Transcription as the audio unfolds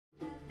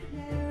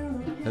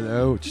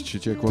Hello.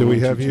 Do we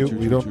have you?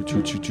 We don't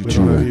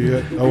have you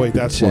yet. Oh wait,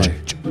 that's why.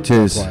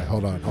 That's why.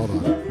 Hold on.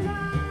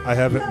 I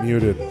have it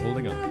muted.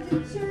 Holding on.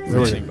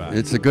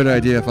 It's a good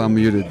idea if I'm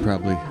muted,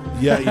 probably.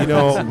 Yeah, you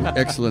know, it's an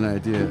excellent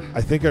idea.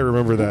 I think I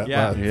remember that.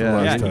 Yeah,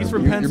 time. He's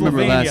from You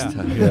Pennsylvania. remember last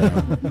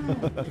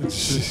time.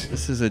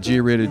 This is a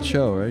G-rated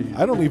show, right?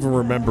 I don't even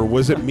remember.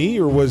 Was it me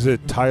or was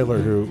it Tyler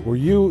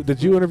who?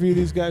 Did you interview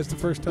these guys the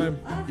first time?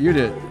 You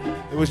did.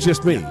 It was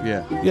just me.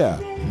 Yeah. Yeah.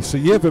 So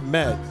you haven't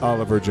met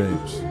Oliver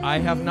James. I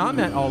have not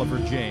met Oliver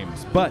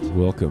James, but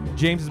welcome.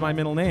 James is my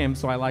middle name,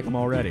 so I like him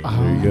already.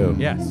 There you go.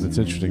 Yes. That's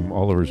interesting.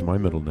 Oliver's my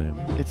middle name.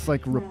 It's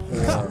like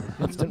rapport.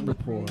 Instant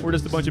rapport. We're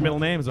just a bunch of middle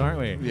names, aren't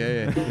we?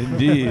 Yeah.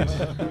 Indeed.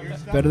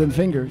 Better than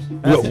fingers.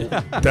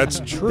 That's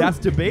true. That's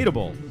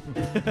debatable.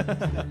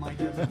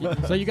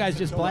 So you guys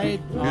just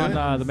played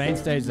on the main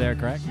stage there,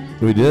 correct?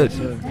 We did.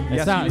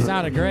 It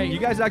sounded great. You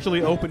guys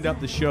actually opened up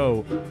the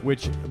show,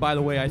 which, by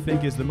the way, I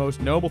think is the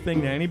most noble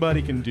thing that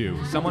anybody can do.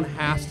 Someone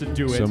has to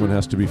do it. Someone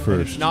has to be It's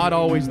first. not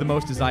always the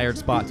most desired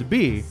spot to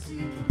be,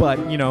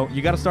 but, you know,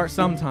 you got to start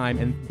sometime,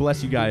 and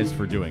bless you guys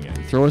for doing it.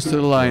 Throw us to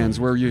the lions.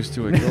 We're used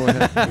to it. Go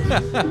ahead.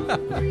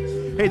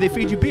 Hey, they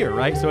feed you beer,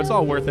 right? So it's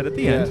all worth it at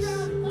the end.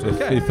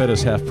 They fed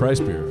us half-price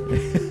beer.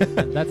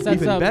 That's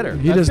Even better.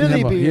 He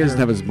doesn't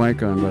have his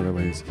mic on, by the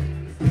way.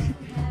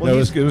 Well, No,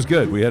 it was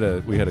good. We had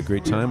a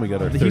great time. We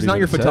got our. He's not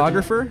your 30-minute set.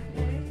 photographer,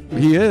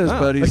 He is, Oh.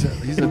 but he's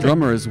a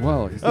drummer as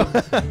well. He's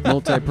a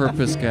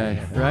multi-purpose guy.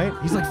 right?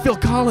 He's like Phil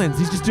Collins.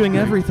 He's just doing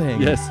everything.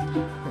 Yes.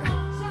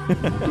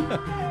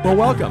 Well,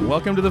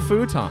 welcome to the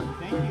Futon.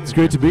 It's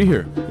great to be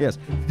here. Yes.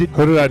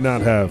 Who did I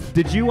not have?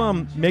 Did you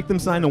make them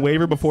sign the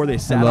waiver before they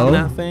sat Hello? on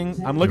that thing?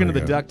 I'm looking at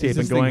the There we go. duct tape Is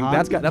and this thing going,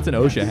 hot? that's an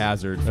OSHA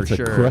hazard for That's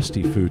sure. a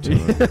crusty futon.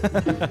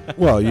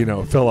 Well, you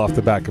know, fell off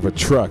the back of a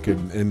truck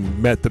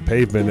and met the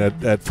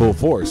pavement at full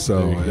force,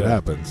 so There you it go.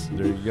 happens.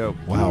 There you go.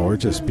 Wow, we're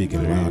just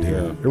speaking There you loud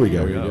here. go. Here we go.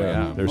 There you go.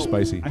 yeah. They're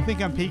spicy. I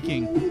think I'm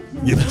peaking.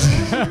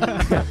 It's,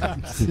 I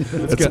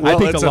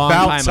peaked it's a long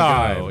about time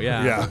ago, time.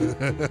 yeah.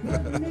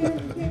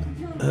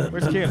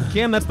 Where's Cam?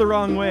 Cam, that's the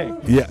wrong way.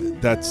 Yeah,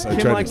 that's. I Kim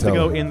tried likes to to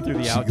tell go her. in through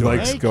the She outdoor.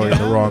 likes Hey, going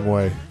Kim. the wrong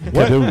way.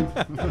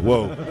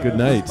 Whoa. Good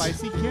night.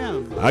 Spicy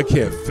Kim. I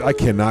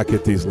cannot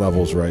get these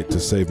levels right to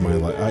save my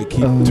life. I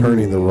keep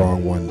turning the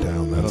wrong one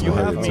down. That's You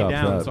why have it's me top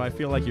down, that. so I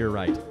feel like you're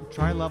right.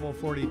 Try level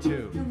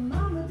 42.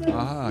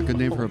 Ah, good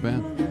name for a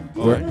band.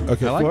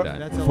 Okay, I like what? that.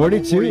 That's a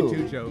 42. level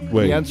 42 joke.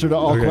 Wait. The answer to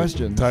all Okay,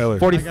 questions. Tyler.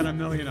 40. I got a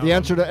million of The them.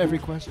 answer to every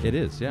question. It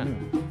is, yeah.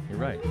 You're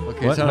right.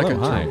 Okay, What? sound like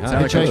Hello, hi. a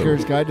sound like a-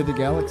 Hitchhiker's Guide to the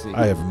Galaxy.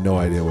 I have no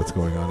idea what's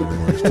going on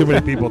anymore. There's too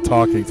many people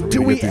talking for me to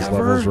get these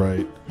levels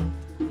right.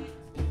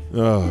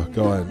 Oh,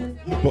 go on.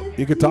 Well,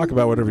 you could talk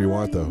about whatever you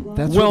want, though.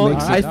 That's Well, what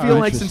makes I it feel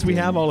like since we interesting.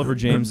 have Oliver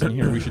James in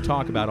here, we should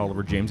talk about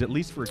Oliver James at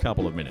least for a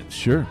couple of minutes.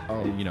 Sure.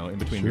 You know, in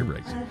between beer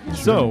breaks.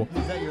 So,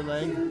 Is that your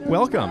leg?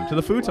 welcome to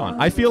the Futon.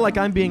 I feel like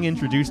I'm being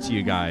introduced to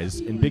you guys,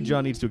 and Big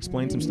John needs to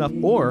explain some stuff,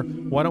 or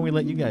why don't we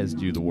let you guys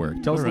do the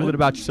work? Tell us a little bit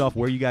about yourself,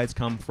 where you guys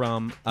come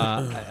from.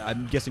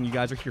 I'm guessing you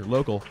guys are here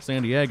local,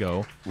 San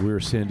Diego. We're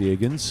San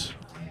Diegans.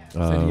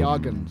 San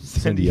Diegans.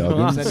 San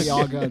Diegans.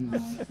 San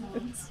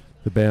Diegans.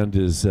 The band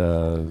is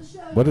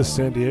What does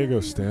San Diego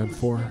stand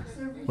for?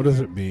 What does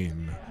it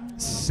mean?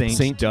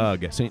 Saint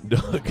Doug. St.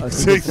 Doug.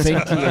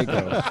 Saint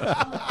Diego.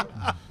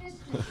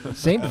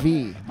 Saint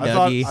V.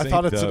 Dougie. I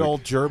thought it's Doug. an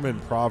old German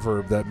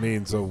proverb that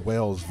means a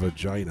whale's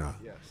vagina.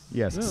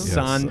 Yes,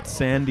 Yes.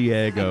 San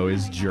Diego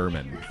is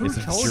German. It's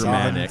San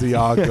Germanic.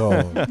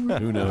 Diego.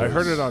 Who knows? I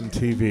heard it on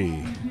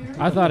TV.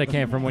 I thought it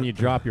came from when you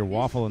drop your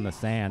waffle in the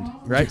sand.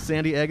 Right,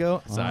 San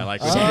Diego? So I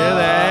like to Oh. do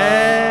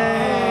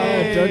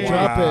that. Don't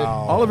drop it.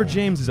 Oliver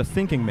James is a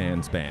thinking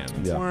man's band.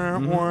 Yeah.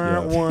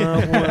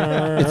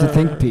 It's a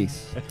think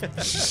piece.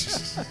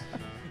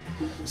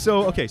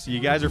 So, okay, so you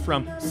guys are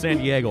from San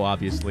Diego,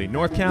 obviously.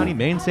 North County,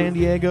 main San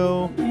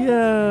Diego,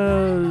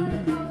 Yeah.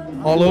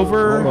 all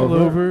over. All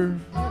over.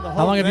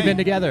 How long have you been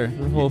together?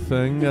 The whole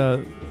thing.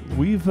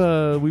 We've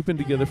been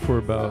together for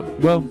about,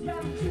 well,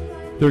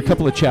 there are a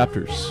couple of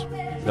chapters.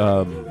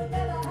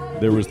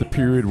 There was the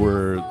period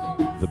where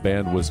the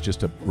band was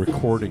just a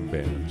recording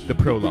band. The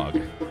prologue.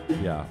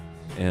 Yeah.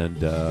 And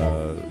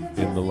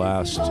in the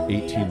last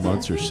 18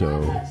 months or so,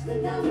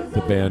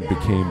 the band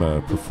became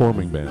a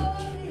performing band.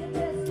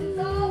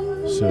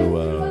 So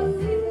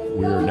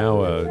we're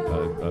now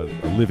a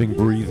living,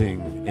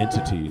 breathing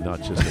entity,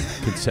 not just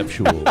a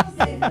conceptual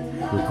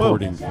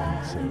recording thing.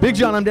 So. Big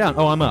John, I'm down.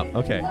 Oh, I'm up.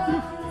 Okay.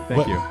 Thank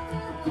What? you.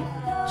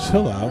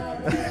 Chill out.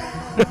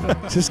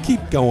 Just keep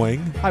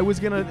going. I was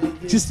going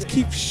to... Just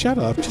shut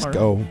up. Just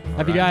go.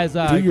 Have you guys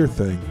Do your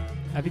thing.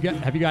 have you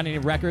got any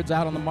records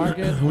out on the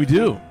market? We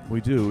do.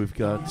 We've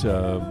got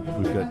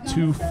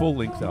 2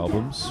 full-length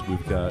albums.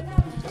 We've got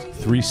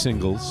 3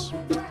 singles.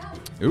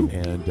 Ooh.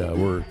 And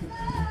we're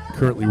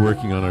currently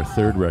working on our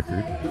 3rd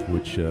record,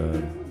 which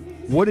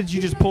What did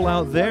you just pull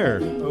out there?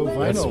 Oh,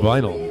 that's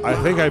vinyl.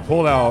 I think I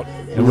pulled out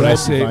And when I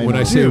say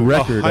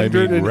record, I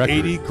mean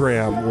 180 record,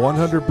 gram,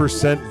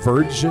 100%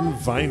 virgin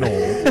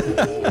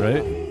vinyl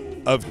right?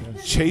 of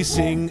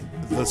Chasing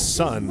The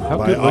Sun How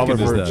by good looking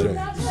Oliver is that?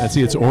 James. And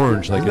see, it's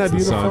orange like Isn't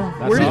it's that the beautiful?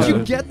 sun. Where did awesome.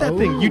 you get that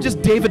thing? You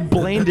just David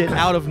Blained it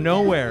out of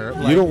nowhere.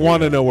 You don't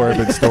want to know where I've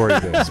been storing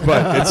this,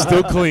 but it's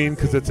still clean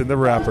because it's in the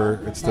wrapper.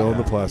 It's still in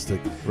the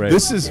plastic. Right.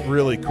 This is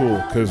really cool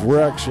because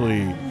we're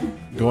actually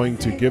going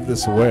to give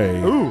this away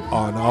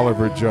on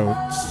Oliver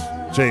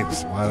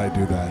James. Why did I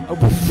do that?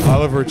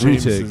 Oliver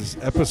James's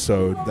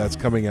episode that's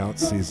coming out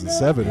season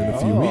 7 in a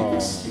few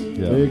weeks.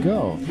 There you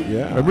go.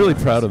 Yeah. I'm really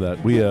proud of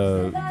that. We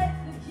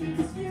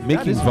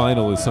making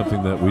vinyl is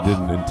something that we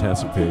didn't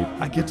anticipate.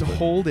 I get to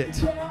hold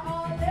it.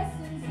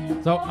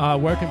 So,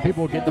 where can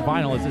people get the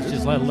vinyl? Is this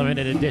just a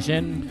limited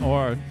edition,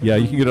 or Yeah,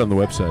 you can get it on the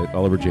website,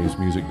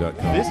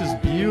 oliverjamesmusic.com. This is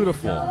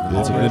beautiful.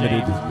 It's Oliver limited.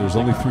 James. There's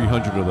only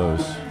 300 of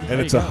those. And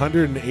it's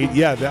 108.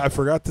 Yeah, I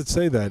forgot to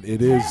say that.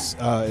 It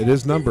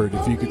is numbered.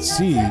 If you could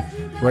see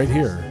right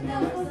here.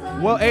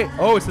 Well, hey,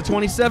 it's the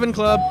 27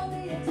 Club.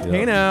 Yeah.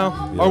 Hey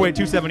now. Yeah. Oh wait,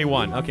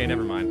 271. Okay,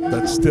 never mind.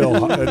 That's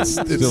still it's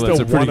Still, still that's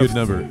a pretty one good of-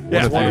 number.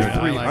 Yeah, It's one of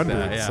I like 300.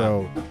 that, yeah.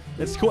 So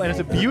It's cool, and it's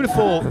a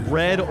beautiful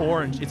red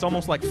orange. It's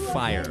almost like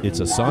fire.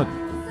 It's a sun,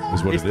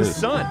 is what It's it the is.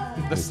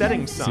 sun, the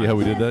setting sun. See how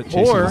we did that?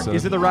 Chasing Or the sun?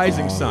 is it the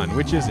rising sun?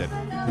 Which is it?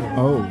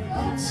 Oh,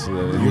 It's,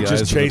 you're the eyes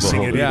just of the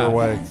chasing it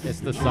beholder. either Yeah. way. it's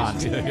the sun?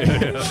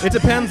 It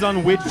depends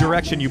on which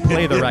direction you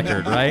play the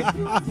record, right?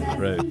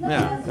 Right.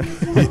 Yeah.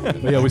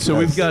 But yeah, so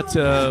we've got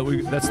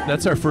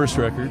that's our first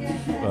record.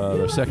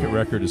 Our second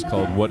record is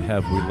called "What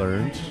Have We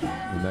Learned,"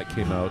 and that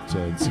came out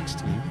in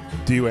 '16.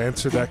 Do you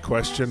answer that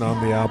question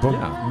on the album?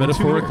 Yeah,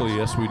 metaphorically,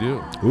 yes, we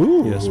do.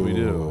 Ooh. Yes, we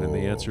do. And the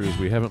answer is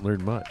we haven't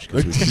learned much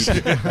because we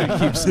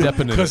keep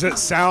stepping in Because it. it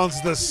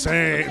sounds the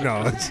same.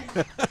 No,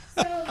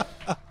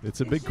 It's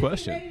a big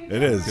question.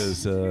 it is.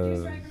 Because,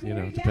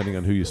 depending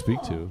on who you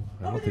speak to,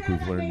 I don't think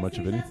we've learned much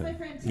of anything.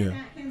 Yeah.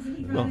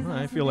 Well,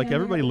 I feel like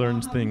everybody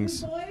learns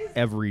things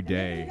every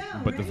day,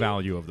 but the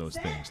value of those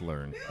things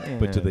learn.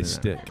 But do they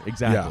stick?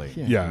 Exactly.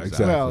 Yeah,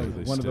 exactly. well,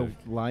 They one of the stick.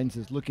 lines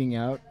is looking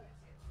out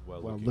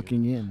while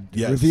looking in. It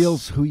Yes.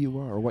 reveals who you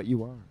are or what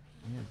you are.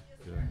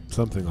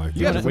 Something like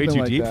You that. guys are way Something too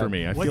like deep that. for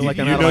me. I What feel do like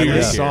you I'm You out know of my your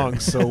league here.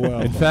 songs so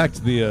well. In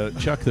fact, the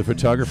Chuck, the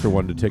photographer,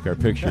 wanted to take our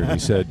picture, and he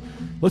said,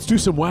 "Let's do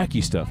some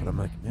wacky stuff." And I'm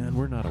like, "Man,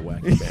 we're not a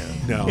wacky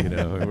band. No. You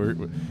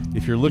know,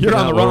 if you're looking You're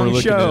on at the what we're wrong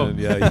looking show.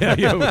 at,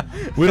 yeah,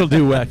 we don't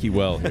do wacky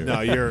well here.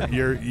 No,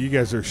 you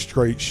guys are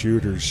straight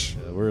shooters.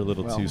 We're a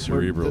little Well, too we're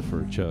cerebral the-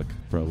 for Chuck,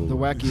 probably. The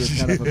wacky is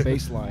kind of a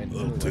baseline.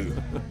 Little really.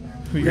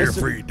 too. You're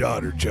for your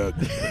daughter, Chuck.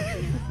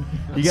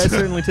 You guys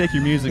certainly take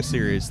your music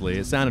seriously.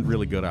 It sounded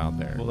really good out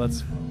there. Well,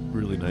 that's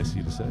really nice of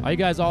you to say. Are you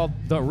guys all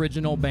the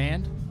original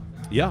band?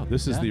 Yeah,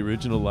 this is Yeah. the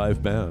original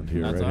live band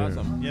here. That's right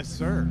awesome. Yes,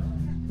 sir. Here.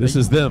 This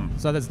is them.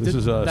 So that's this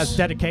is us. That's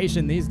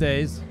dedication these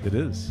days. It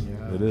is.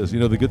 Yeah. It is. You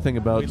know, the good thing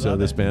about We love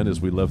this it. band is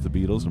we love the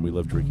Beatles and we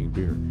love drinking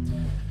beer.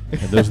 And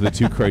those are the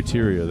two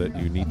criteria that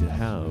you need to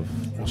have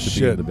to be in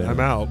Shit, the band. I'm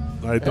out.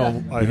 I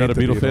don't. I You're not a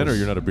hate the Beatle fan, or Beatles.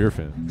 you're not a beer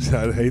fan?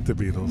 I hate the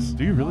Beatles.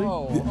 Do you really?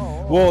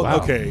 Well, Wow.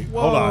 okay,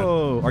 hold on.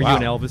 Whoa. Are you Wow.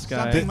 an Elvis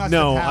guy? Something must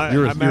No, have happened.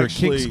 You're a- I'm you're a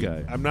actually. Kinks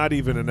guy. I'm not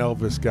even an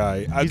Elvis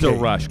guy. He's a Okay,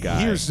 Rush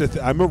guy. Here's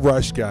the. I'm a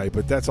Rush guy,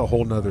 but that's a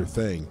whole nother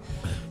thing.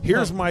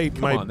 Here's my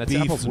Come my on, that's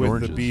beef apples and with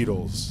oranges. the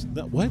Beatles.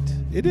 No, what?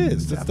 It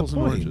is. That's Apples the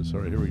and point. oranges. All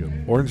right, here we go.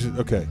 Oranges.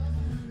 Okay.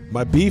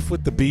 My beef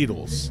with the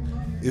Beatles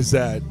is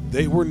that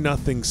they were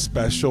nothing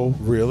special,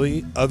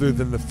 really, other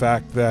than the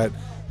fact that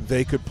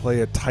they could play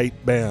a tight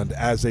band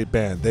as a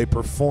band. They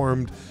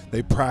performed,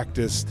 they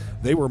practiced,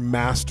 they were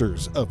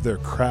masters of their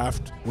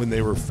craft when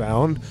they were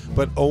found,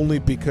 but only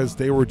because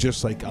they were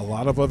just like a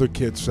lot of other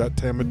kids that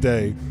time of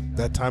day,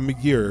 that time of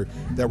year,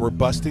 that were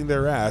busting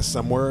their ass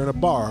somewhere in a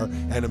bar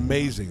and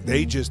amazing.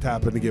 They just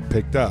happened to get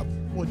picked up.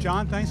 Well,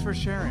 John, thanks for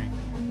sharing.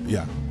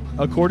 Yeah.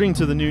 According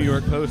to the New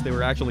York Post, they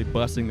were actually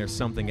busting their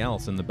something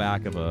else in the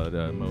back of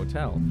a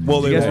motel.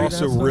 Well, Did they you guys were read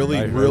also that story? really,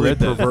 I really read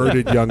that.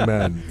 perverted young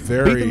men.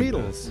 Very. Beat the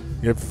Beatles.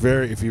 Yeah,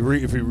 very. If you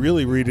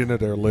really read into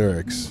their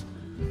lyrics,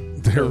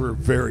 they were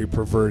very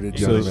perverted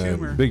So, young men.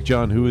 humor. Big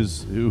John, who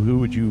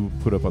would you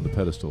put up on the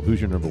pedestal?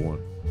 Who's your number one?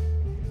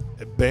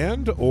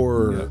 Band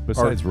or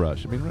Besides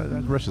Rush. I mean,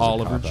 Rush is a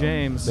Oliver cop-out.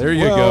 James. There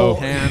you Well, go.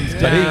 Hands Bada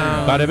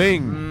down. bing, bada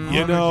bing.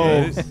 you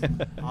know,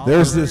 Oliver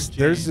there's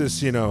James.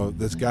 this, you know,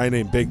 this guy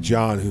named Big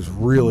John who's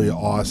really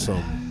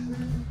awesome,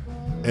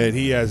 and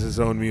he has his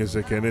own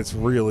music, and it's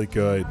really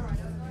good.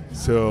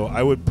 So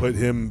I would put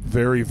him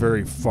very,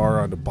 very far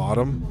on the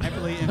bottom.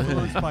 heavily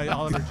influenced by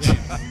Oliver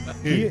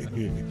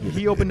James.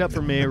 He opened up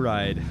for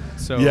Mayride,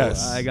 so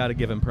Yes. I got to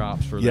give him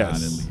props for that at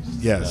Yes, least.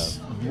 yes,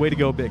 Way to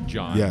go, Big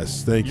John.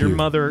 yes. Thank Your you.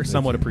 mother Thank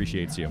somewhat you.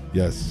 appreciates you.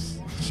 Yes.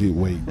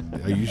 Wait,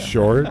 are you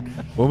sure?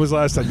 When was the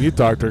last time you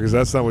talked to her? Because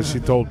that's not what she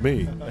told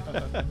me.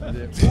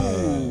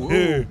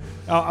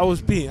 I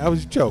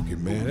was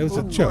joking, man. It was a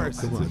Of joke. course.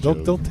 Come It's on, a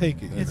joke. don't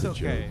take it. It's as a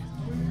okay.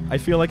 I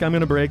feel like I'm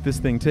going to break this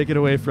thing. Take it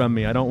away from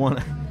me. I don't want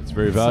to. It's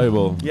very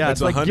valuable. Yeah,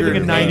 It's it's like giving a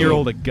 100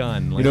 9-year-old a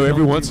gun. You Like, know,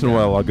 every don't once do in a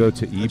that. while, I'll go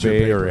to That's your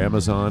eBay or paper.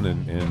 Amazon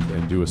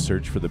and do a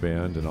search for the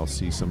band, and I'll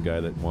see some guy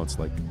that wants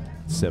like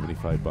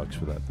 $75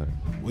 for that thing.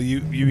 Well, you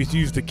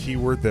used the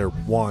keyword there,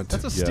 want.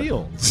 That's a Yeah.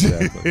 steal.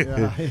 Exactly.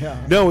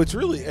 Yeah. No, it's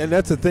really, and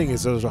that's the thing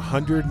is there's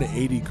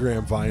 180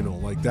 gram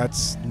vinyl. Like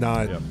that's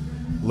not Yep.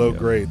 low Yep.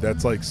 grade.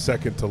 That's like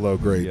second to low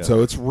grade. Yeah.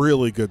 So it's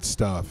really good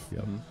stuff.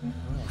 Yep.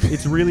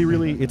 It's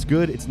really, it's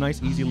good. It's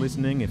nice, easy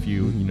listening if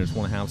you just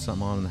want to have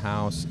something on in the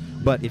house.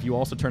 But if you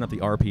also turn up the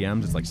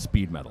RPMs, it's like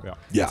speed metal. Yeah.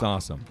 Yeah. It's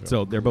awesome.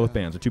 So they're both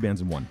bands. They're two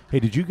bands in one. Hey,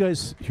 did you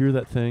guys hear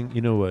that thing?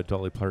 You know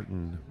Dolly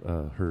Parton,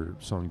 her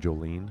song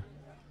Jolene?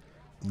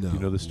 No. You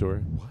know the story?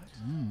 What?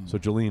 So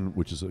Jolene,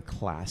 which is a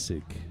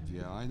classic,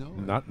 Yeah, I know.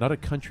 not a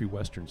country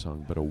western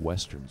song, but a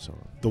western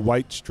song. The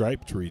White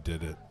Stripe Tree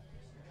did it.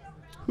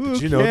 Who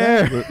Did you know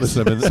that?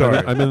 Listen,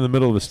 I'm in the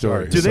middle of the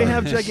story. Do they Sorry.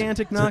 have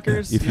gigantic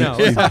knockers? If you- No,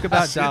 let's talk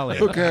about Dolly.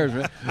 Who cares,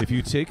 man? If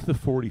you take the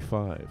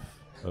 45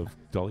 of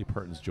Dolly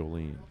Parton's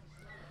Jolene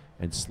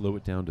and slow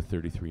it down to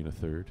 33 and a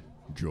third,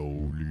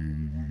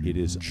 Jolene, it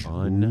is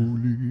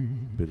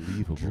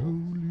unbelievable.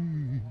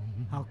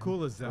 How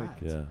cool is that?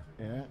 Yeah.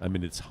 Yeah. I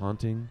mean, it's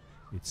haunting,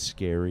 it's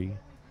scary,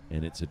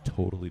 and it's a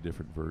totally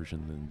different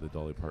version than the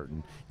Dolly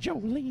Parton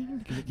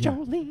Jolene,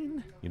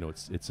 Jolene. You know,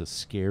 it's a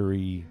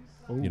scary,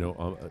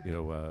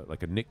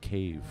 like a Nick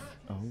Cave.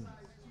 Oh. You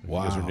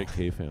guys are Wow. Nick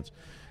Cave fans.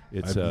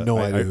 It's I have no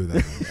idea who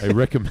that is. I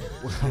recommend.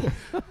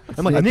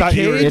 I'm like, I Nick thought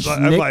you were Cage?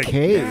 I'm Nick like,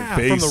 Cave. Yeah,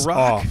 from face The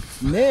Rock.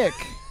 off. Nick.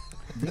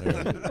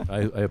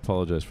 I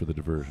apologize for the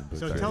diversion. But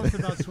So tell us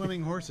about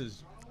swimming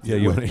horses. yeah,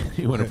 you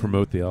want to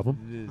promote the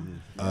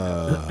album?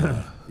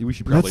 We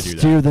should probably Let's do that.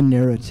 steer the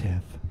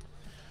narrative.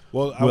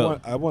 Well, Well-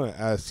 I want to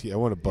ask you. I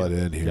want to butt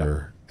in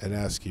here and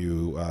ask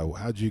you,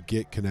 how'd you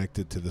get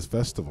connected to this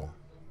festival?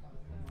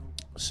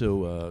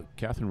 So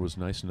Catherine was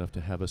nice enough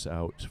to have us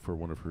out for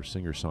one of her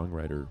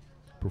singer-songwriter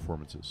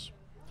performances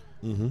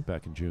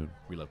back in June.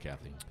 We love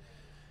Kathy.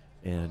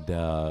 And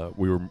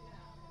we were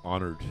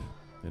honored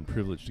and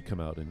privileged to come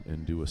out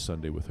and do a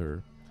Sunday with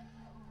her.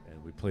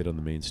 And we played on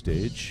the main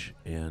stage,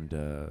 and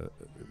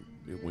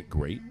it went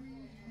great.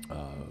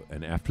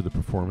 And after the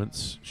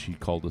performance, she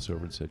called us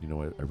over and said,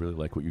 I really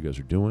like what you guys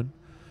are doing.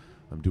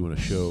 I'm doing a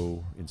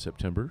show in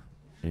September,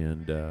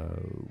 and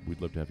we'd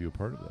love to have you a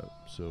part of that.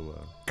 So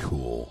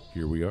Cool.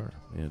 here we are.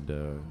 And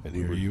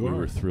here you we are.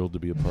 were thrilled to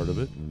be a part of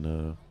it.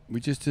 And We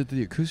just did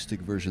the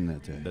acoustic version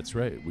that day. that's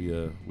right. We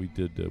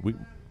did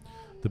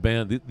the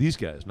band. These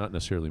guys, not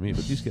necessarily me,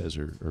 but these guys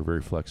are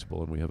very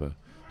flexible, and we have a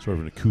sort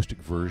of an acoustic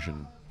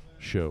version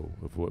show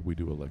of what we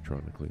do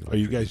electronically. Are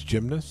you guys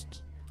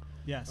gymnasts?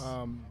 Yes.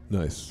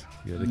 Nice.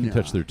 Yeah, they can No.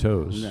 touch their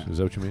toes. No. Is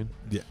that what you mean?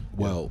 Yeah.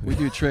 Well, we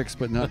do tricks,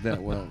 but not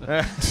that well.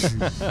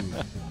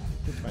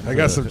 I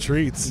got some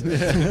treats.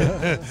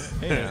 Hey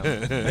now.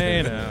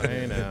 Hey now.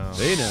 Hey now.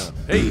 Hey now.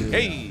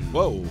 Hey.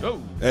 Whoa.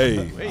 Oh.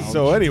 Hey.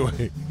 So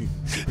anyway,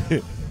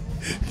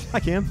 Hi,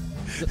 Kim.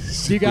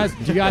 Do you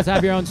guys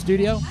have your own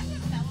studio?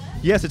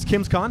 Yes, it's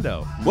Kim's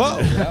condo.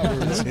 whoa.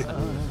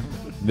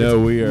 No,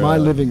 we are My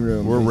living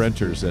room. We're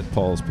renters at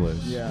Paul's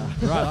place. Yeah.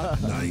 Right.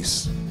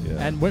 Nice.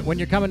 Yeah. And when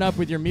you're coming up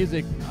with your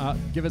music,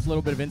 give us a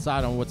little bit of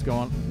insight on what's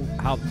going,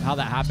 how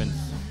that happens.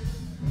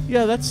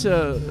 Yeah, that's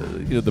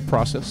the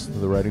process,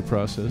 the writing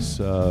process.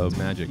 It's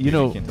magic. You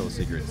know, can't tell the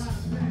secrets.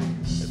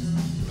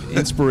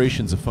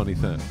 inspiration's a funny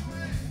thing,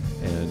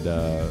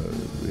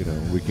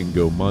 and we can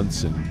go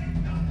months and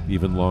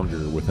even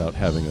longer without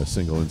having a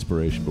single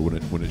inspiration. But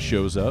when it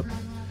shows up,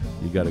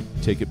 you got to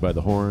take it by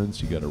the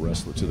horns. You got to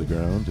wrestle it to the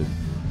ground. And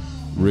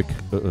Rick,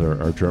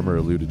 our drummer,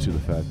 alluded to the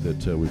fact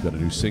that we've got a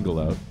new single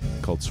out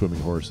called "Swimming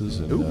Horses,"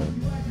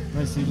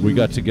 and we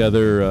got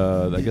together.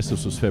 I guess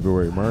this was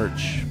February,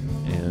 March,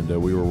 and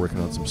we were working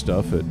on some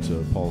stuff at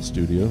Paul's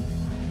studio.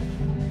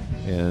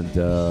 And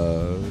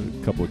a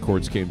couple of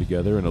chords came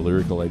together, and a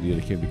lyrical idea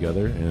came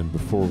together. And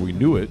before we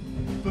knew it,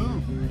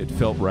 it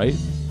felt right.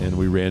 And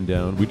we ran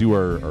down. We do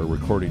our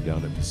recording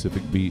down at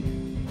Pacific Beat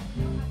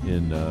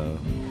in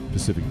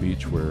Pacific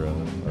Beach, where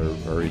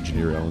our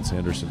engineer Alan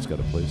Sanderson's got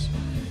a place.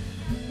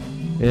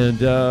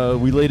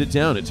 And we laid it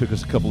down. It took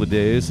us a couple of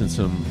days and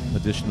some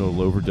additional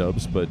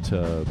overdubs, but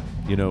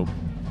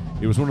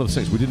it was one of those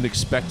things. We didn't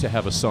expect to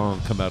have a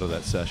song come out of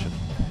that session,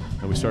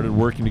 and we started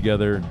working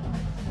together.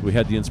 We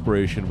had the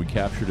inspiration. We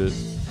captured it,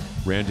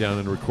 ran down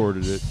and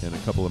recorded it, and a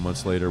couple of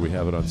months later, we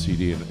have it on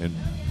CD. And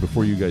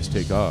before you guys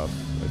take off,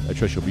 I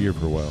trust you'll be here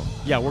for a while.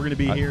 Yeah, we're going to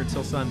be here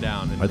until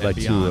sundown and, I'd like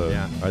beyond. to.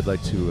 Yeah. I'd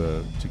like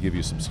to give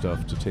you some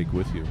stuff to take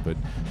with you. But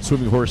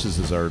 "Swimming Horses"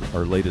 is our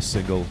latest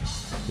single.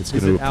 It's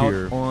going Is to it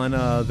appear out on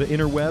the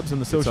interwebs and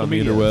the it's social on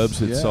media? the interwebs.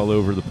 It's Yeah. all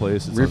over the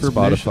place. It's Reverb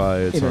on Nation.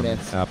 Spotify. It's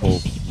Internets. on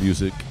Apple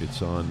Music.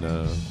 It's on.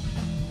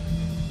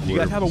 You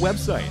guys have a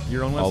website,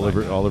 your own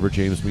website.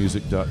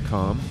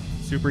 OliverJamesMusic.com.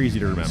 Super easy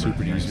to remember.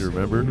 Super easy to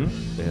remember.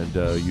 And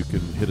you can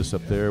hit us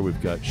up there.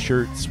 We've got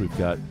shirts. We've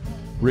got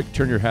Rick.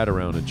 Turn your hat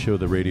around and show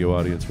the radio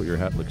audience what your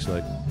hat looks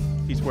like.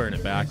 He's wearing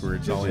it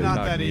backwards. It's all not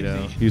that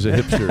incognito. easy. He's a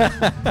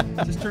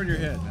hipster. Just turn your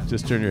head.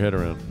 Just turn your head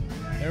around.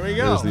 There we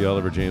go. There's the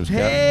Oliver James cap.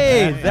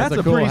 Hey, That's that's a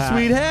a cool pretty hat.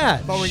 sweet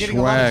hat. But we're getting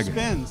a lot of Swag.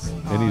 spins.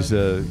 And he's a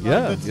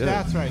lot of good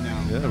yeah. stats right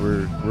now. Yeah,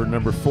 we're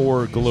number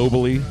 4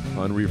 globally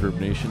on Reverb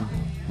Nation.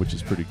 which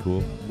is pretty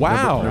cool.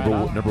 Wow.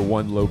 Number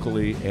one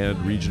locally and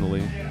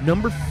regionally.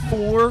 Number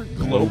 4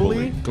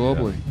 globally.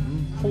 Globally.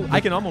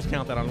 I can almost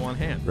count that on one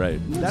hand. Right.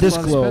 This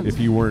globe. If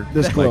you weren't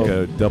This like globe.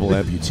 a double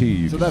amputee,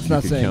 you So could, that's you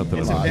not could saying count that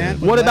a on lot. one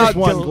hand. What That's about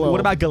one globe. what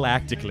about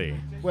galactically?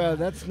 Well,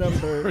 that's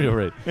number. You're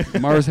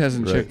right. Mars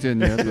hasn't Right. checked in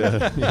yet.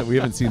 Yeah, we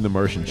haven't seen the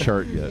Martian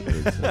chart yet.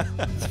 But,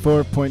 It's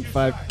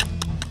 4.5.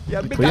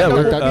 Yeah, big But yeah,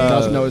 we're,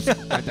 Doesn't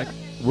know.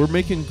 we're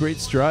making great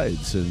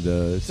strides, and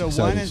it's So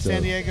exciting 1 in stuff.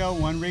 San Diego,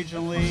 1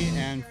 regionally,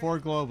 and 4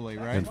 globally,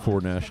 right? And 4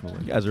 nationally.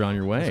 You guys are on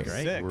your way. That's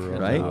sick. We're on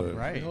Right? the way.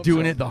 Right.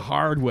 Doing it the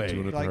hard way.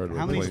 Doing it the Like, hard way.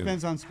 how many Playing-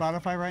 spins on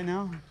Spotify right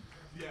now?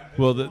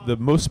 Well, the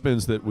most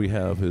spins that we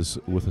have is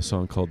with a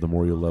song called "The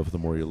More You Love, The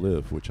More You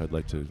Live," which I'd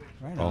like to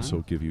Right also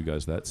on. give you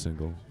guys that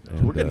single.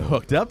 And, We're getting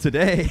hooked up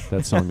today.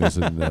 That song is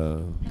in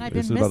I've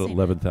it's been about missing it.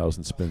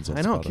 11,000 spins on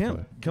I know, Spotify.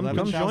 Kim. Come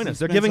 11,000 join us.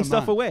 They're spins giving a stuff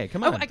month. away.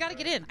 Come Oh, on. I gotta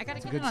get in. I gotta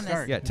get good in on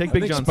start. this. Yeah, take I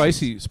Big think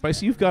John.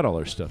 Spicy, you've got all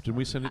our stuff. Did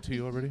we send it to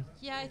you already?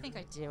 Yeah, I think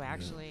I do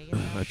actually.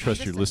 I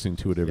trust you're listening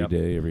to it every Yep.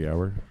 day, every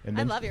hour. And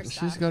I then love your She's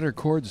stuff. got her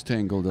cords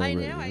tangled I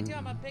already. know, I huh? do.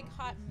 I'm a big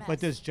hot mess. But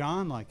does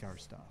John like our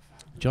stuff?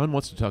 John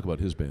wants to talk about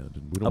his band,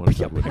 and we don't Oh, want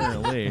to yeah, talk about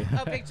apparently.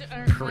 Oh, big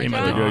Cream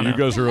of John. the you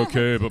guys are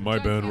okay, but my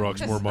band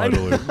rocks more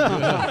mightily.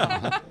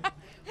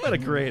 What a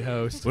great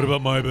host. What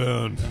about my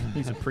band?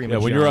 He's a prima Yeah,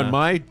 when you're on donna.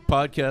 my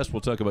podcast,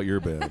 we'll talk about your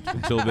band.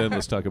 Until then,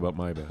 let's talk about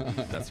my band.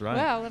 That's right.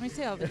 Well, let me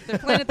see. They're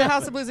playing at the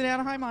House of Blues in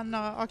Anaheim on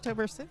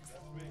October 6th.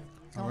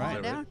 All right.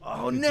 On down.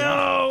 Oh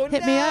no!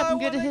 Hit me up. I'm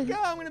good to hit.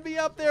 I'm gonna be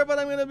up there, but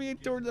I'm gonna be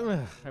towards.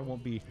 I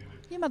won't be.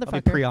 You I'll be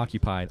motherfucker.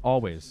 preoccupied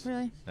always.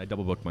 Really? I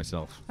double booked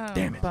myself. Oh,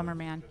 Damn it! Bummer,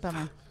 man.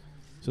 Bummer.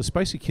 So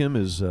Spicy Kim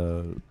is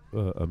a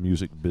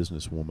music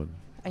businesswoman.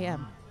 I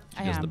am.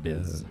 I Does am. the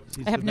biz.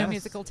 She's I have the no best.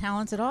 musical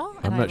talents at all.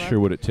 I'm and I not love-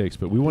 sure what it takes,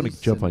 but we want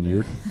to jump on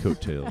your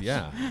coattails.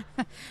 Yeah.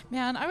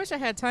 Man, I wish I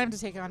had time to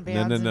take on No,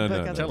 bands no, and no,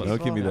 book no, other no. Tell us. people.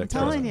 Don't give me that I'm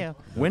telling crap.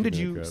 you. When did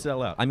Give me you that crap.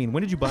 sell out? I mean,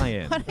 when did you buy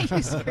in?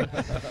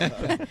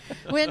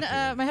 When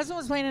my husband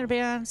was playing in a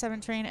band, Seven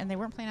Train, and they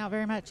weren't playing out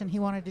very much, and he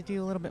wanted to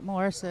do a little bit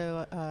more,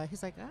 so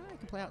he's like, I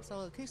can play out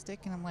solo acoustic,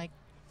 and I'm like,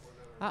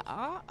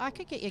 I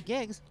could get you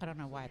gigs. I don't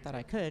know why I thought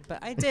I could, but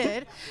I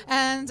did,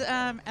 and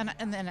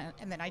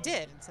then I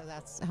did, and so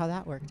that's how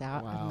that worked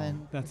out. Wow. And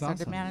then That's I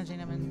started awesome. managing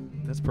him, and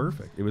That's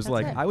perfect. It was That's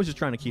like it. I was just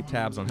trying to keep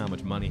tabs on how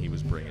much money he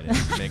was bringing in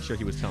to make sure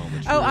he was telling the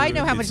truth. oh, I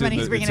know how much It's in money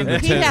the- he's bringing it's in.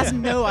 in the He tens. has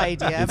no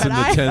idea, It's but in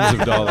the I tens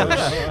of dollars.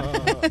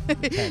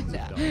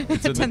 No.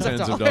 It's in the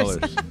tens of dollars.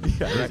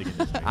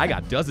 I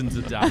got dozens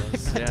of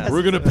dollars. Yeah.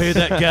 We're gonna pay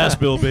that gas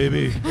bill,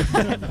 baby.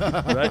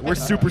 right? We're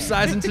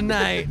supersizing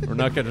tonight. We're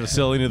not gonna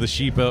sell any of the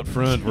sheep out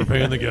front. We're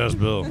paying the gas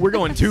bill. We're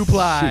going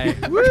 2-ply.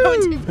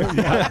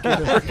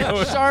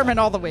 Charmin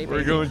all the way, We're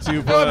baby. going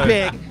to Go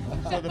big.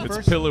 So the It's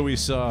first, pillowy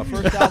soft.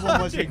 first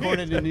album was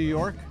recorded in New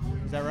York.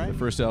 Is that right? The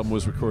first album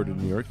was recorded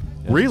in New York.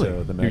 at, Really?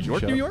 the New Magic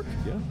York, Shop. New York?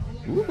 Yeah.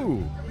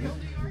 Ooh.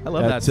 I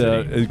love that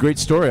city. A great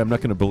story. I'm not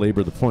going to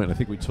belabor the point. I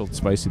think we told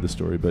Spicy the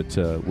story, but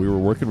we were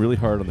working really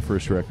hard on the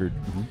first record,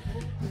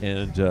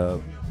 and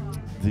the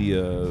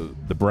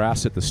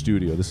brass at the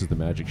studio, this is the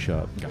Magic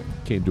Shop,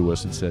 came to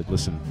us and said,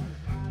 "Listen,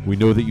 we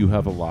know that you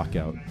have a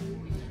lockout,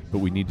 but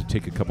we need to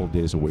take a couple of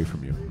days away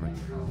from you." I'm like,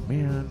 "Oh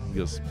man," he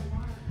goes,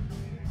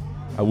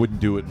 "I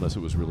wouldn't do it unless it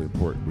was really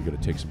important. We're going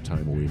to take some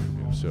time away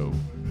from you. So,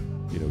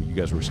 you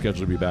guys were scheduled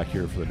to be back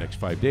here for the next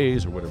 5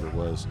 days or whatever it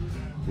was.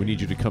 We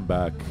need you to come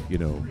back,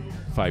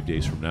 5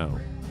 days from now,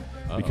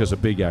 because a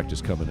big act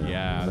is coming in."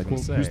 Yeah, I I'm was like, gonna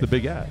 "Well, say." who's the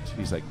big act?"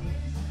 He's like,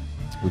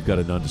 "We've got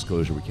a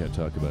non-disclosure. We can't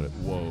talk about it."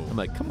 Whoa. I'm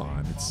like, "Come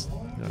on,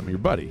 I'm your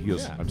buddy." He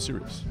goes, Yeah. "I'm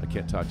serious. I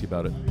can't talk to you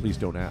about it. Please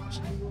don't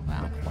ask."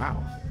 Wow.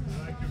 Wow.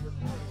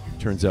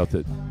 Turns out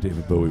that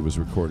David Bowie was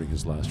recording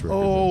his last record.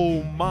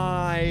 Oh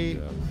my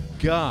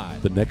God.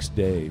 The next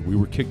day, we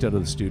were kicked out of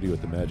the studio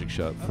at the Magic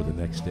Shop for the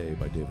next day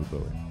by David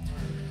Bowie.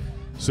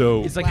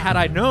 So It's like, had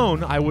I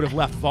known, I would have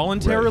left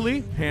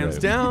voluntarily, hands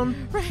Right. down.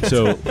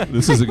 So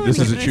this is a true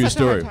Such a hard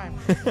story. time.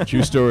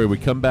 True story. We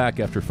come back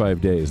after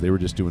 5 days. They were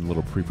just doing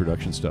little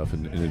pre-production stuff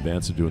in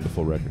advance of doing the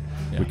full record.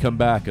 Yeah. We come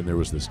back and there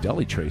was this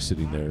deli tray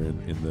sitting there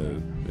in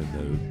the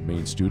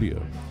main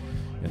studio,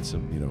 and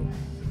some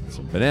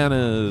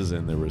bananas,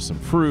 and there was some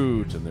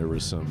fruit, and there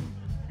was some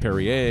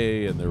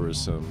Perrier, and there was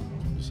some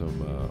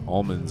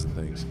almonds and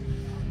things.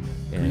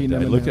 And Green I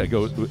looked at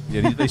M&Ms. it, go.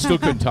 Yeah, they still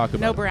couldn't talk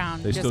about No it.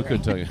 brown, They just still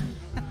couldn't green. talk.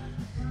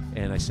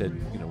 And I said,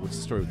 what's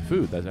the story with the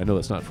food? I know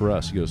that's not for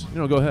us. He goes,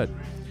 go ahead.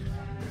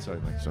 And so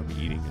I'm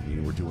eating,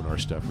 and we're doing our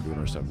stuff.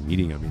 I'm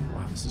eating.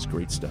 Wow, this is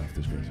great stuff.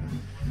 This is great stuff.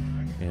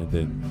 And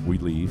then we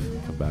leave,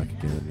 come back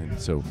again, and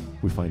so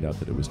we find out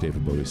that it was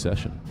David Bowie's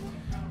session.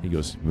 He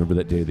goes, "Remember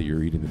that day that you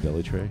were eating the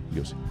deli tray?" He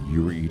goes,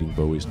 "You were eating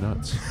Bowie's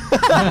nuts."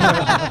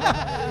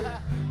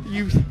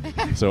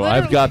 So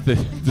I've got the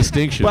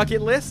distinction.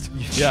 Bucket list?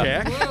 Yeah.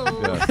 Check.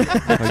 Yeah.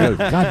 I go,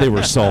 God, they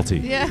were salty.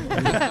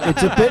 Yeah.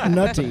 It's a bit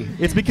nutty.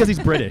 It's because he's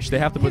British. They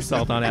have to put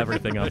salt on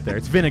everything up there.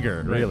 It's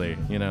vinegar, really,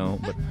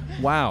 But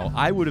wow,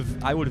 I would have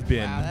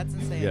been Wow, that's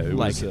insane. Yeah, it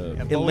like was.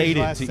 Bowie's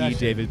elated last to eat session.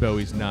 David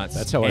Bowie's nuts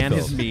That's how I and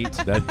felt. his meat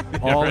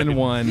That all in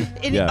one.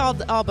 It, Yeah.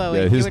 all Bowie.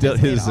 Yeah, You his would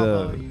just say his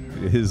all Bowie.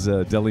 his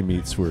deli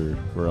meats were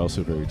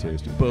also very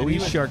tasty. Bowie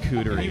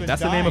Charcuterie.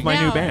 That's the name of my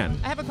Now, new band.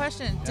 I have a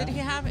question. Did he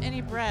have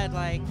any bread,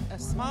 like a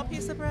small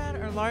piece of bread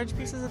or large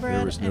pieces of bread?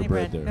 There was no any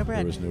bread there. No bread.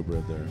 There was no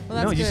bread there. Well,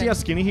 that's No, did you see good. how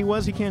skinny he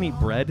was? He can't eat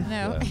bread. No.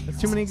 Yeah.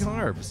 That's too many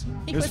carbs.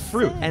 He It was was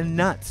fruit sick. and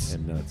nuts.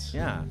 And nuts.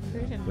 Yeah.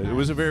 Fruit and But it nuts.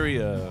 was a very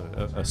a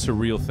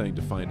surreal thing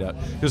to find out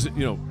because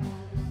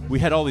we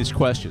had all these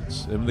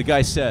questions, and the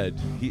guy said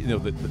he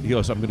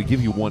goes, "I'm going to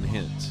give you one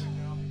hint."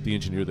 The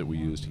engineer that we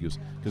used, he goes,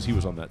 because he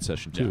was on that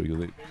session too.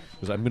 Yeah. He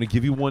goes, "I'm going to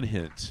give you one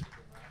hint.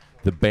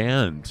 The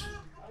band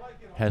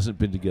hasn't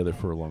been together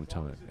for a long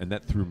time," and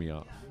that threw me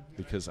off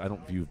because I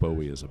don't view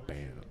Bowie as a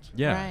band.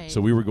 Yeah. Right. So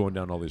we were going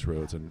down all these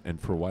roads, and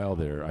for a while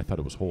there, I thought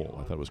it was Hole.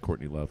 I thought it was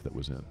Courtney Love that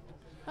was in.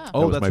 Oh. That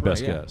was that's my right,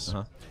 best yeah. guess.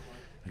 Uh-huh.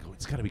 I go,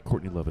 it's got to be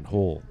Courtney Love and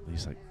Hole. And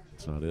he's like,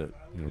 it's not it.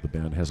 The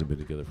band hasn't been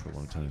together for a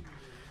long time.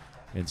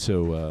 And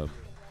so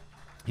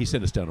he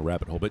sent us down a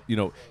rabbit hole. But,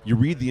 you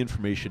read the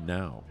information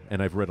now,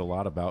 and I've read a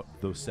lot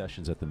about those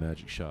sessions at the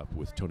Magic Shop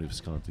with Tony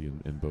Visconti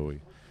and Bowie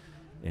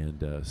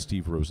and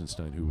Steve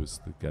Rosenstein, who was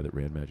the guy that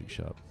ran Magic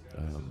Shop.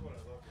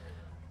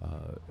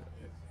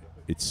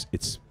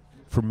 It's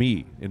for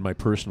me, in my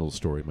personal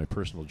story, my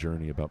personal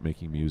journey about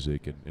making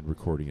music and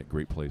recording at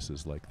great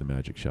places like the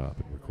Magic Shop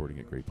and recording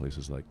at great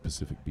places like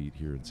Pacific Beat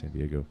here in San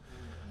Diego.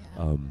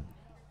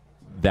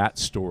 That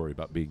story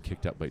about being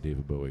kicked out by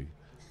David Bowie,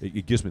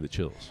 it gives me the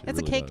chills. It It's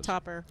a really cake does.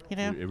 topper, It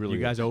really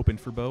You guys is.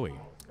 opened for Bowie.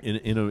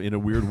 In a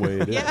weird way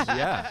it is.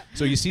 Yeah.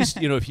 So you see,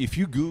 if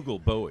you Google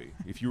Bowie,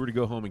 if you were to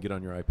go home and get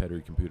on your iPad or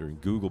your computer and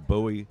Google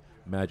Bowie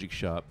Magic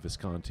Shop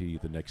Visconti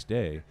the next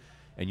day,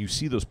 and you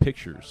see those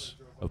pictures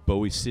of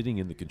Bowie sitting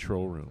in the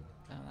control room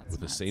Oh, that's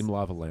with nuts. the same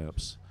lava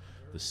lamps,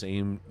 the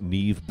same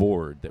Neve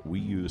board that we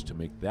used to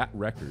make that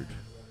record,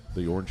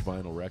 the orange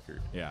vinyl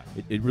record. Yeah.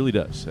 It really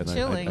does. And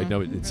Chilling, I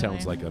know it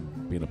sounds really. like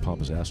I'm being a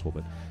pompous asshole,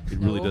 but it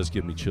really No. does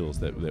give me chills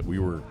that we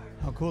were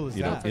How cool is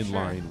that? in sure.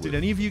 line with. Did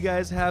any of you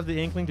guys have the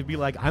inkling to be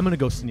like, I'm going to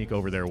go sneak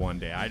over there one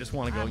day? I just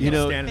want to go I'm stand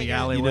gonna in the figure-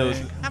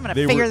 alleyway. I'm gonna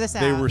they figure were, this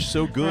They out, were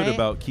so good right?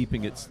 about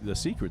keeping it the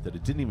secret that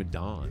it didn't even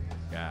dawn.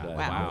 Yeah. That,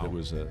 Wow.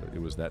 that it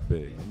was that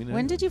big. I mean,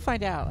 When did you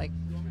find out? Like,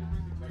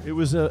 it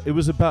was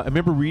about. I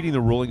remember reading the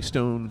Rolling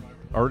Stone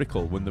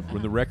article when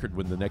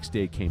the next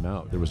day came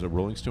out. There was a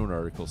Rolling Stone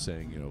article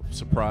saying,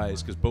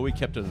 surprise, because Bowie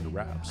kept it under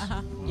wraps.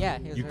 yeah,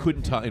 he was You very-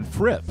 couldn't talk. And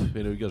Fripp,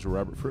 you guys are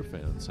Robert Fripp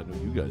fans. I know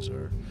you guys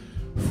are.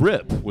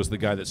 Fripp was the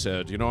guy that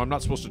said, I'm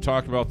not supposed to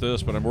talk about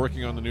this, but I'm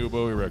working on the new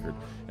Bowie record.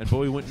 And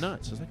Bowie went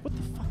nuts. I was like, what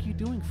the fuck are you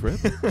doing, Fripp?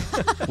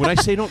 When I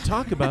say don't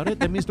talk about it,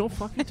 that means don't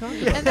fucking talk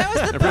about it. And that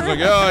was the And Fripp's like,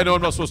 yeah, I know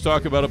I'm not supposed to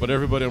talk about it, but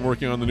everybody, I'm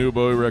working on the new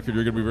Bowie record.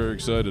 You're going to be very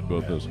excited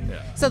about this.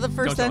 So the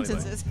first Don't tell sentence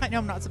anybody. is, I know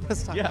I'm not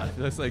supposed to talk Yeah, about it.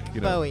 that's like,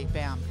 Bowie,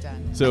 bam,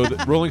 done. So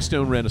the Rolling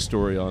Stone ran a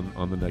story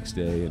on the next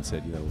day and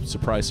said,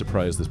 surprise,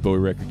 surprise, this Bowie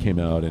record came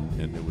out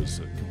and it was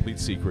a complete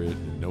secret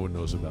and no one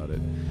knows about it.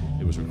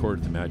 It was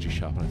recorded at the Magic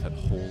Shop, and I thought,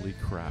 holy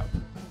crap,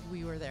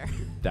 We were there.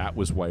 that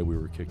was why we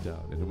were kicked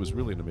out. And it was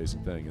really an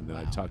amazing thing. And then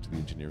I talked to the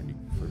engineer and he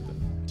confirmed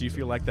that. Do you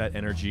feel like that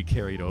energy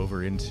carried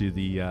over into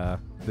the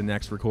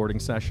next recording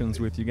sessions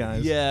with you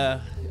guys?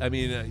 Yeah, I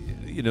mean,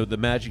 the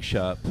Magic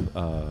Shop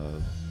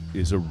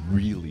is a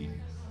really,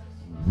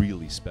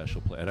 really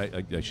special place. And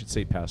I should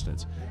say past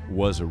tense,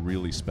 was a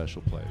really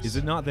special place. Is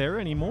it not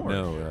there anymore?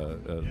 No,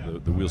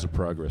 the Wheels of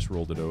Progress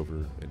rolled it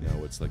over, and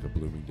now it's like a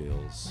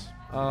Bloomingdale's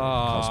Oh,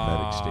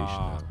 cosmetic station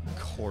now.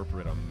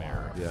 Corporate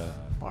America. Yeah,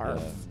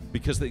 Barf.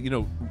 because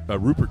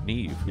Rupert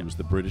Neve, who was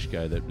the British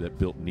guy that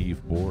built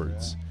Neve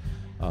boards.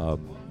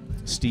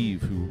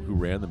 Steve, who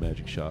ran the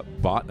Magic Shop,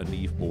 bought a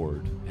Neve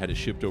board, had it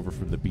shipped over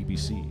from the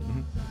BBC,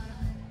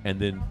 and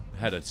then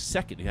had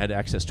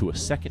access to a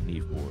second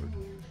Neve board,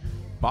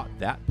 bought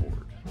that board.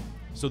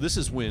 So this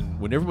is when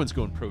everyone's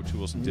going Pro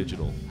Tools and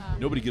digital,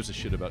 nobody gives a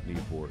shit about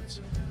Neve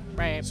boards.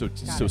 Right. So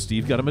Got it.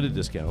 Steve got them at a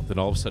discount. Then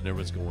all of a sudden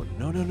everyone's going,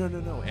 no,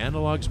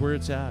 analog's where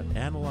it's at.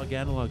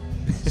 Analog.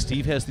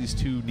 Steve has these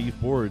two Neve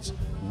boards.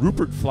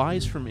 Rupert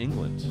flies from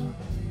England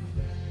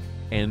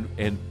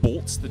and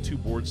bolts the two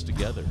boards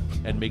together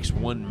and makes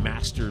one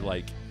master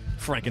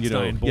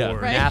Frankenstein Yeah,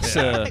 board. Right.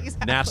 NASA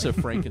Exactly.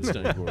 NASA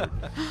Frankenstein board.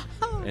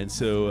 And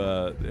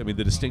so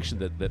the distinction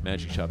that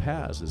Magic Shop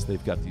has is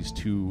they've got these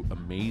two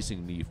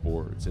amazing Neve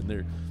boards,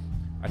 and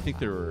I think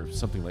there are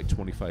something like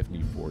 25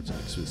 Neve boards in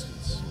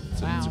existence.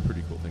 It's a Wow.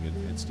 pretty cool thing,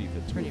 and Steve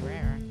had two. Pretty of them.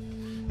 rare.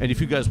 And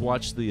if you guys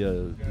watch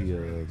the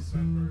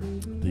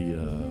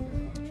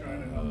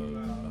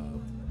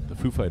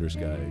Foo Fighters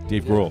guy,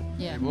 Dave Grohl,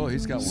 Yeah. Well,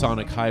 he's got one.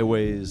 Sonic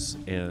Highways,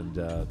 and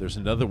there's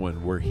another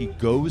one where he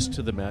goes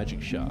to the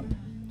Magic Shop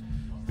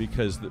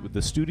because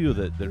the studio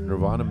that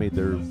Nirvana made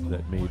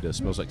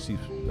Smells Like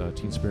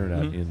Teen Spirit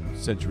at in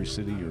Century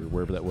City or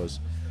wherever that was,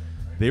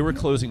 they were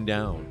closing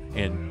down,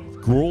 and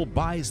Grohl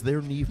buys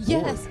their Neve board.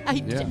 Yes,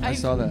 Yeah, I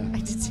saw that. I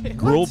did too.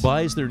 Grohl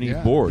buys their Neve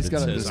Yeah, board he's and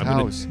got it in says, his "I'm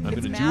gonna house. I'm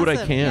It's gonna do what I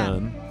massive, yeah.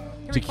 can He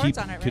to records keep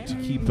on it, right? to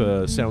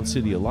keep Sound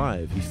City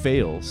alive." He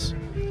fails,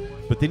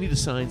 but then he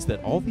decides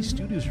that all these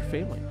studios are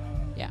failing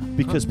Yeah.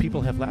 because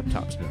people have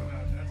laptops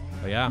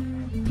now. Yeah.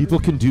 People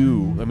can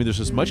do. I mean, there's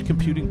as much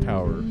computing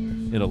power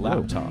in a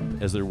laptop,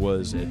 as there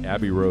was at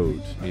Abbey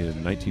Road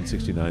in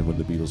 1969 when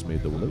the Beatles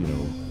made the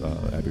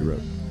Abbey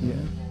Road. Yeah.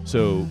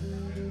 So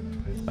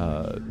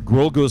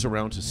Grohl goes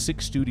around to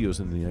 6 studios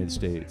in the United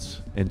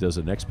States and does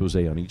an expose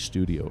on each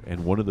studio,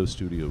 and one of those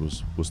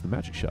studios was the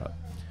Magic Shop.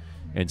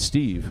 And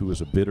Steve, who is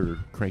a bitter,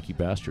 cranky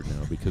bastard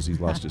now because he's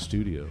lost his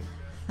studio,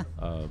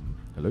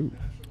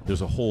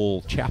 there's a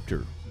whole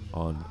chapter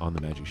on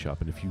the Magic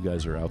Shop, and if you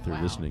guys are out there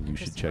listening, you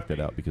should check that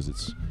out because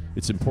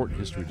it's important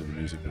history to the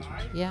music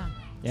business. Yeah.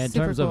 Yeah, in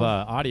Super terms of cool.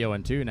 audio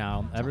and too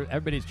now,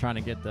 everybody's trying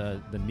to get the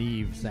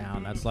Neve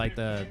sound. That's like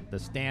the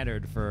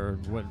standard for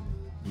what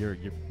your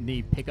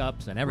Neve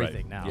pickups and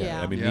everything now.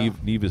 Yeah. I mean, Yeah.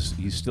 Neve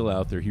he's still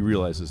out there. He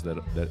realizes that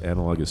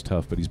analog is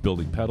tough, but he's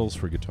building pedals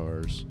for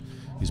guitars.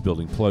 He's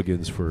building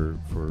plugins for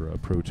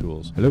Pro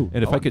Tools. Hello.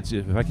 And if I could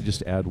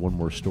just add one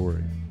more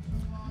story.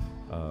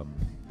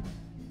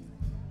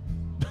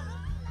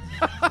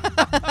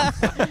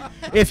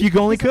 If you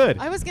only could.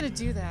 I was gonna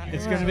do that.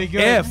 It's gonna be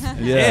good. If.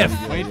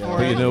 Wait for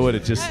But it. you know what?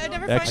 It just I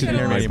never exited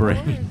find my the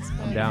brain. words.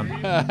 I'm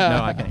down.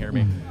 No, I can hear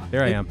me.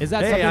 There I am. Is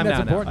that Hey, something I'm that's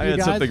down now. important I to you had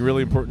guys? something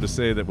really important to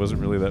say that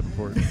wasn't really that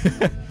important.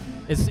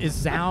 Is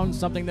sound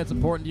something that's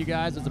important to you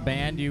guys as a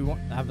band? Do you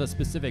have a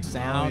specific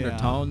sound yeah. or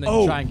tone that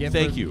you try and get?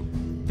 thank for- you.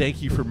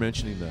 Thank you for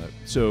mentioning that.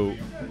 So,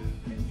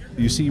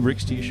 you see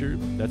Rick's T-shirt?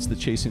 That's the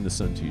Chasing the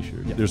Sun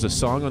T-shirt. Yep. There's a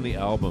song on the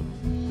album,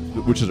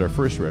 which is our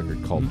first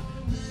record, called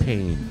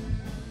Pain.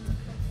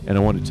 And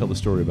I want to tell the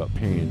story about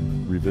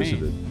Pain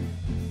revisited.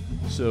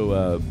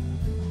 So,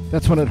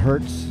 That's when it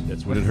hurts.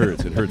 that's when it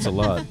hurts. It hurts a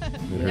lot. It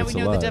Now hurts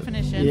we a know lot. the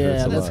definition. Yeah,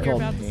 hurts a That's lot. what you're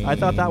called about to pain. say. I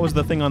thought that was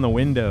the thing on the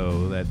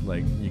window that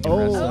like you can Oh,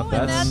 rest oh, up.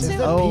 and That's that's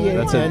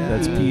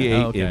That's P8.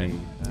 P8. Okay.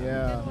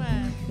 Yeah.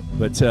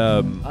 But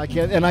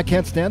I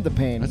can't stand the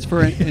pain. That's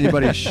for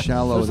anybody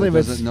shallow Especially that if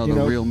it's, doesn't know you the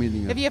know, real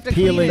meaning of If it. you have to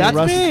Peeling clean it, That's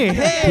rust- me.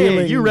 Hey,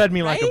 peeling- you read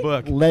me like a Right?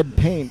 book. lead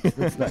paint.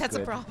 That's not that's a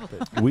good. problem.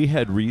 we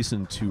had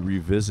reason to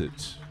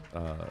revisit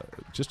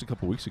just a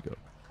couple weeks ago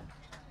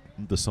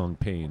the song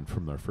Pain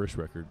from our first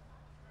record.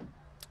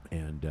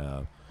 And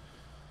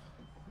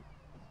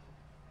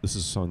this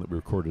is a song that we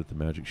recorded at the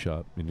Magic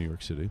Shop in New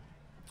York City.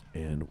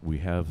 And we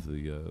have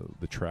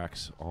the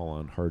tracks all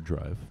on hard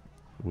drive.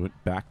 We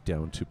went back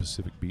down to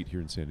Pacific Beat here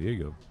in San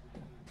Diego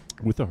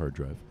with a hard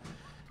drive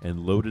and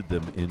loaded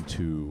them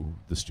into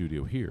the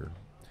studio here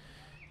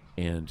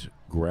and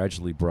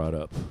gradually brought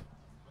up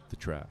the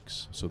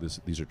tracks. So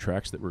these are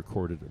tracks that were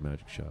recorded at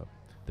Magic Shop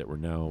that we're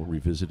now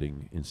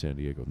revisiting in San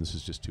Diego. And this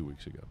is just 2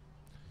 weeks ago.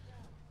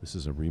 This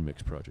is a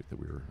remix project that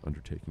we were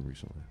undertaking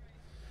recently.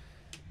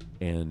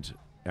 And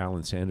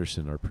Alan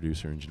Sanderson, our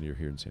producer engineer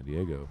here in San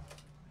Diego,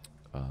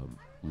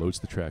 loads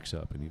the tracks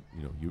up, and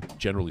you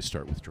generally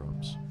start with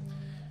drums.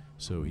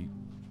 So he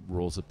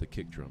rolls up the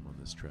kick drum on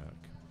this track,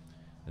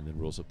 and then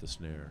rolls up the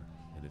snare,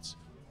 and it's.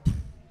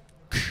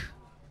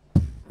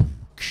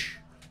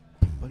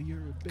 Buddy, you're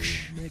a big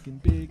making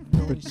big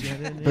noise.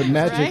 But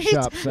Magic Right?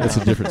 Shop sound. That's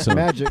a different song.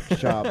 Magic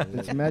Shop.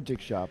 It's Magic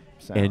Shop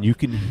sound. And you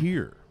can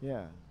hear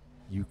Yeah.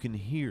 New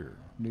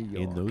in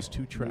York. those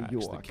two tracks, the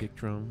York. kick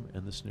drum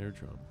and the snare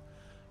drum,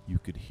 you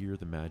could hear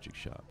the Magic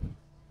Shop.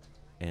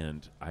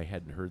 And I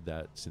hadn't heard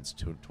that since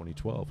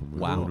 2012. When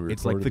we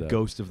It's like the recorded that.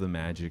 ghost of the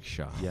Magic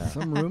Shop. Yeah.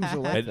 Some rooms are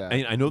like And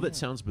that. I know that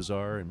sounds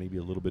bizarre and maybe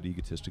a little bit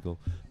egotistical,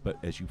 but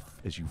as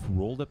you've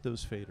rolled up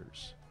those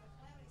faders,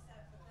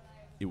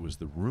 it was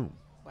the room.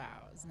 Wow,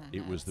 isn't that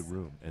It was the nuts?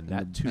 room, and And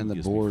that the- too and the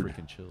gives board. me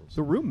freaking chills.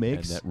 The room And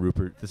makes that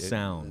Rupert the it-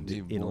 sound. the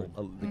board.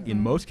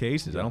 In most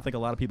cases, I don't think a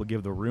lot of people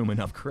give the room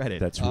enough credit.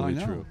 That's Oh, I really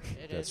know. true.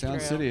 It That's is Sound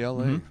true. City,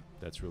 LA. Mhm.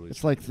 That's really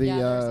It's true. like the Yeah,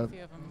 there's a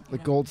few of 'em, the you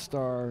know. Gold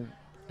Star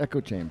Echo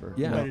Chamber.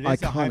 Yeah. But it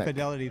is a high Iconic.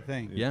 fidelity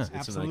thing. Yeah. It's an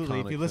Absolutely.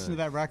 If you iconic listen to thing.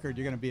 that record,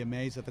 you're going to be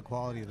amazed at the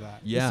quality of that.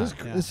 Yeah.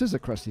 This is a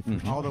crusty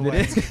food. All the It way.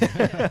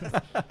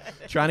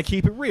 is. Trying to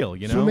keep it real,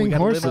 you know. Swimming we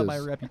gotta live up horses. by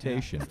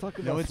reputation. Let's talk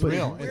No, about it's food.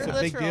 real. We're It's a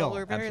literal. big deal.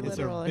 We're very It's a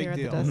literal big here at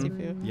the deal. Dusty Mhm.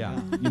 Futon. Yeah.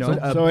 Yeah. You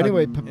know. So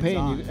anyway, It's Pain,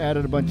 on. you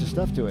added a bunch of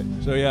stuff to it.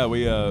 So yeah,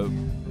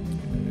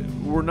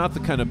 we're not the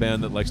kind of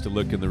band that likes to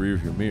look in the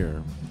rearview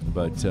mirror,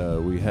 but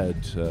we had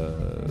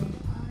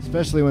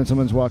Especially when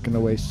someone's walking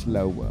away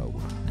slow-wo.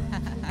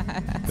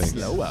 thanks.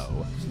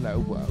 Slow-wo.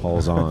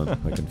 Paul's on.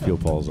 I can feel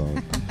Paul's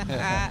on.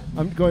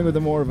 I'm going with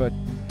a more of a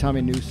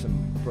Tommy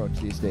Newsom approach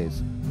these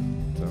days.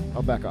 So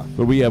I'll back off.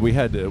 But we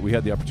had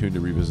the opportunity to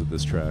revisit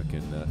this track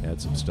and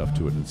add some stuff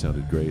to it, and it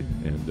sounded great.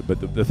 And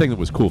but the thing that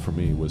was cool for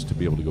me was to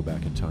be able to go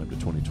back in time to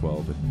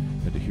 2012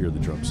 and to hear the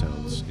drum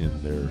sounds in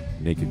their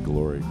naked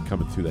glory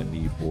coming through that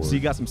Neve board. So you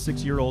got some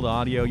 6-year-old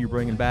audio you're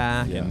bringing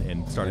back Yeah.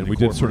 and starting and to we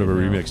did sort of a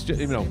incorporate remix, now.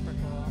 you know, Super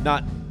cool.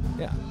 not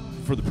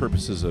for the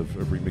purposes of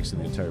remixing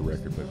the entire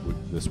record, but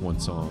with this one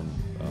song,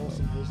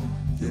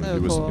 So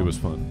it was cool. it was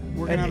fun.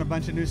 Working on a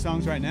bunch of new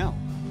songs right now.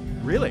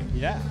 Really?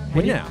 Yeah.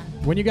 Hey now.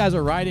 When you guys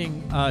are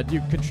writing, do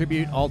you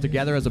contribute all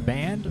together as a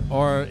band,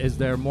 or is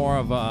there more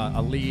of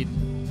a lead?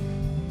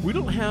 We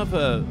don't have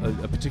a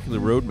particular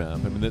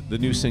roadmap. I mean, the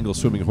new single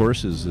 "Swimming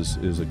Horses"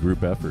 is a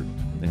group effort,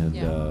 and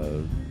Yeah.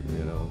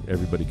 you know,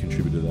 everybody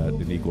contributed to that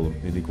in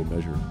equal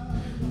measure.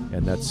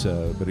 And that's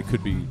but it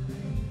could be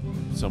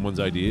someone's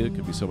idea. It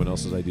could be someone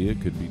else's idea. It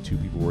could be two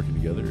people working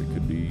together. It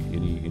could be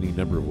any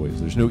number of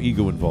ways. There's no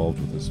ego involved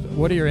with this stuff.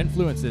 What are your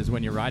influences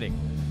when you're writing?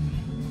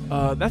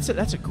 That's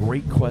a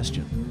great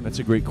question. That's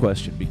a great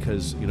question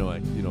because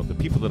the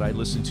people that I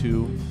listen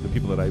to, the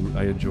people that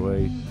I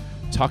enjoy,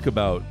 talk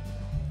about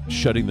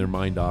shutting their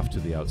mind off to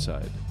the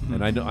outside,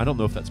 and I don't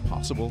know if that's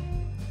possible.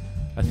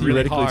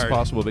 Theoretically, it's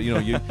possible, but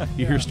you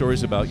hear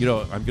stories about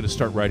I'm going to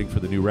start writing for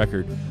the new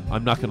record.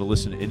 I'm not going to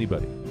listen to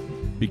anybody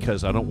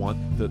because I don't want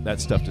that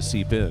stuff to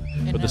seep in.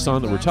 But the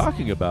song that we're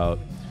talking about,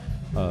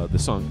 the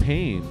song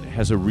 "Pain,"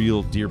 has a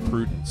real Dear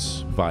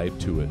Prudence vibe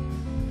to it.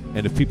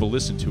 And if people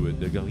listen to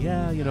it, they go,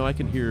 yeah, I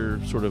can hear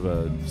sort of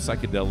a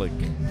psychedelic,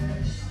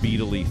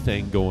 Beatle-y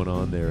thing going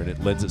on there, and it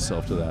lends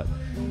itself to that.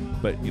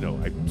 But,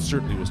 I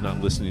certainly was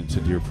not listening to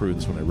Dear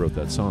Prudence when I wrote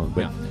that song.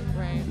 But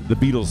the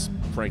Beatles,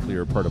 frankly,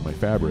 are part of my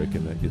fabric,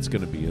 and it's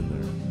going to be in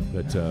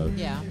there. But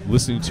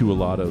listening to a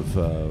lot of,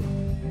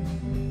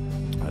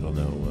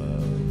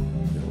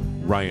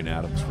 Ryan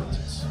Adams, for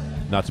instance.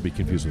 Not to be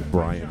confused with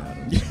Brian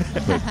Adams,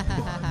 but,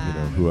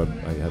 who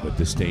I have a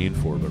disdain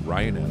for, but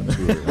Ryan Adams,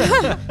 who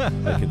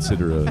I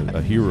consider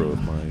a hero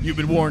of mine. You've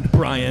been warned,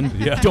 Brian.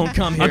 Yeah. Don't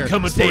come here. I'm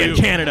coming Stay for in you.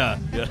 Canada.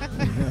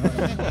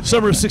 Yeah.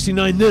 Summer of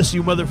 '69, this,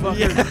 you motherfucker.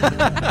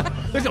 Yeah.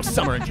 There's no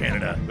summer in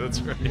Canada. That's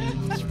right.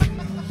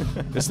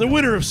 It's the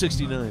winter of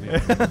 '69.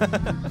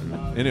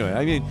 Anyway,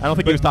 I mean, I don't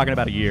think he was talking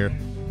about a year.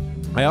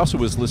 I also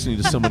was listening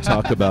to someone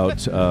talk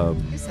about.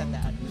 Who said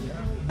that?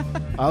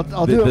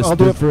 I'll do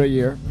it for a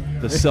year.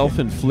 The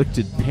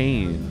self-inflicted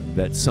pain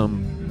that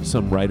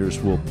some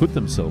writers will put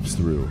themselves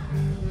through.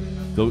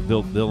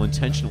 They'll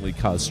intentionally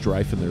cause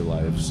strife in their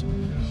lives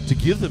to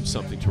give them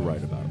something to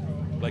write about.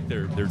 Like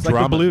they're It's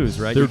drama, like the blues,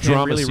 right? They're You can't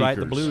drama really write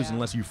the seekers. blues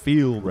unless you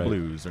feel the Right.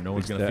 blues, or no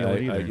one's going to feel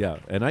it either. Yeah,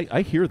 and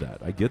I hear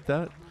that. I get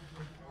that.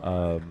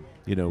 I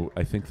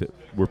think that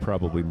we're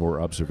probably more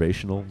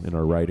observational in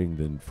our writing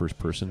than first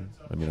person.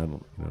 I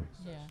mean,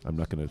 I'm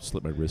not going to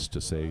slip my wrist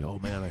to say, oh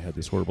man, I had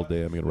this horrible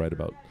day. I'm going to write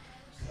about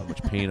how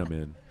much pain I'm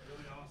in.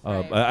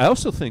 I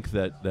also think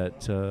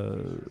that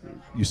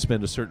you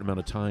spend a certain amount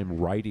of time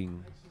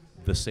writing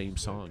the same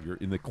song. You're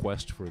in the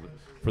quest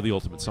for the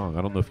ultimate song.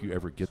 I don't know if you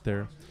ever get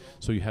there.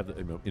 So you have,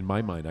 in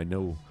my mind, I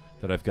know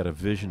that I've got a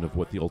vision of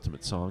what the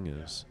ultimate song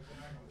is,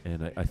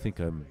 and I think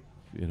I'm,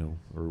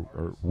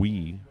 or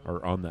we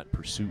are on that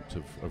pursuit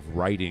of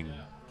writing,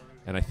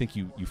 and I think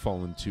you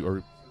fall into,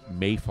 or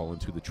may fall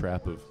into, the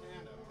trap of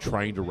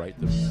trying to write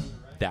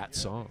that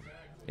song,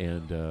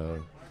 and.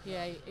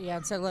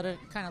 And so let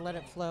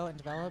it flow and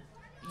develop,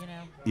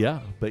 Yeah,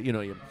 but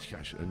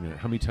gosh, I mean,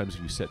 how many times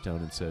have you sat down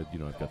and said,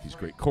 I've got these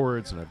great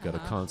chords and I've got a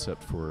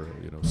concept for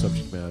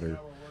subject matter,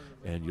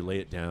 and you lay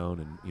it down,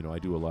 and I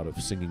do a lot of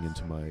singing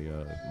into my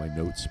my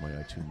notes, my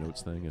iTunes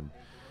notes thing,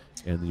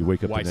 and you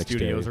wake up Why the next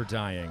studios day. are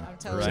dying. I'm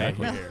telling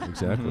Exactly. you.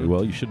 Exactly.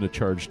 Well, you shouldn't have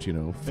charged,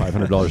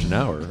 $500 an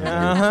hour.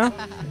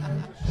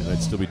 And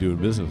I'd still be doing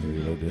business with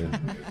you.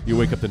 You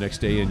wake up the next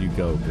day and you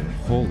go,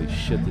 holy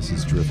shit, this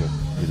is drivel.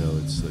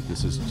 It's like,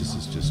 this is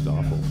just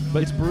awful.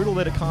 But it's brutal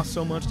that it costs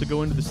so much to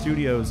go into the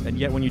studios, and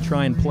yet when you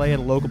try and play at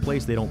a local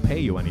place, they don't pay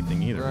you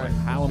anything either. Right.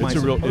 Like, how am I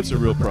It's a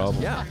real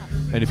problem. Yeah.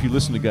 And if you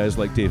listen to guys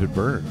like David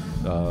Byrne,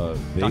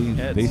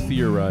 they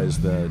theorize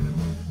that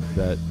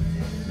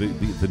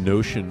the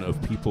notion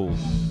of people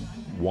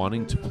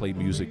wanting to play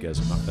music as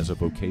a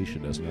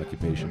vocation, as an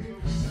occupation,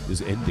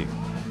 is ending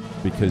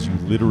because you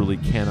literally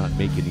cannot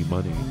make any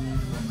money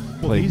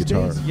playing these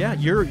guitar.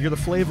 days, you're the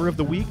flavor of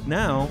the week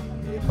now.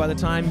 By the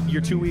time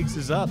your 2 weeks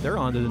is up, they're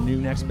on to the new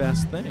next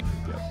best thing.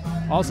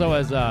 Also,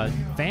 as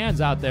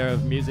fans out there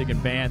of music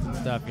and bands and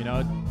stuff,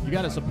 you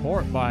got to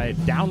support by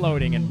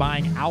downloading and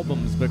buying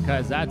albums,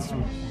 because that's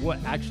what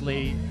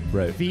actually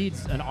Right.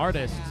 feeds an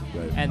artist.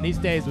 Right. And these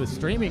days with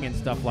streaming and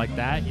stuff like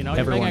that, you're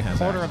Everyone paying a has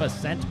quarter of a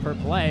cent per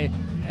play.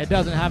 It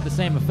doesn't have the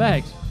same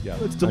effect. Yeah.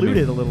 It's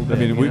diluted a little bit.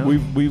 I mean, you know?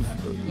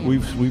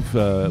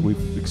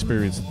 we've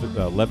experienced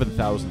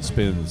 11,000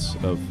 spins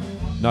of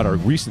not our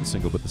recent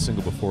single, but the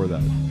single before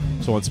that.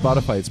 So on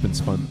Spotify, it's been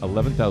spun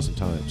 11,000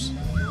 times.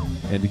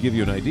 And to give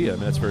you an idea, I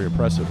mean, that's very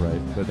impressive, right?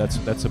 But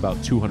that's about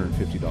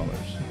 $250.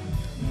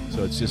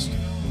 So it's just,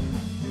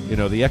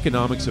 the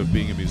economics of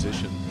being a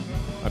musician.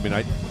 I mean,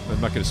 I'm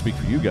not going to speak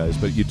for you guys,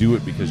 but you do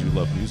it because you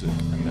love music.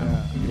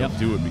 You don't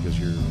do it because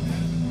you're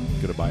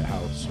going to buy a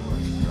house.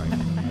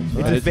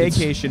 It's a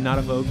vacation, not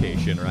a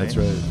vocation, right? That's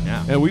right.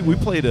 Yeah. And we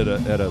played at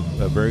a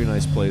very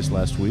nice place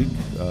last week,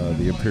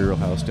 the Imperial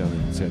House down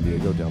in San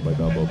Diego, down by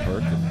Balboa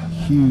Park. And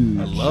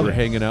Huge. we were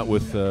hanging out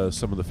with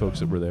some of the folks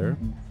that were there,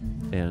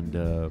 and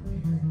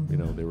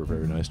they were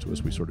very nice to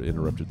us. We sort of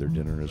interrupted their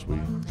dinner as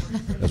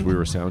we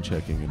were sound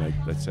checking, and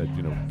I said,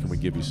 can we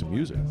give you some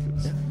music?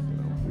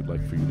 We'd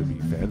like for you to be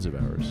fans of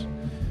ours.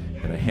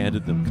 And I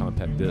handed them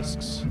compact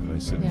discs, and I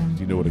said,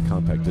 do you know what a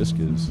compact disc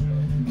is?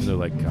 And they're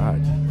like,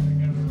 God,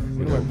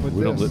 we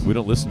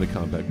don't listen to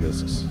compact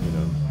discs,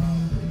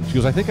 She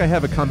goes, I think I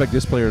have a compact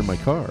disc player in my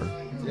car.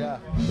 Yeah.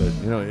 But,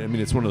 I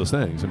mean, it's one of those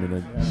things. I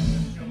mean,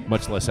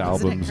 much less Isn't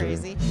albums. it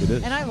crazy? It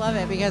is. And I love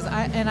it because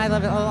I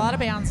love it. A lot of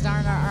bands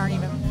aren't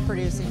even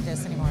producing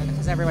discs anymore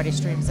because everybody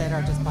streams it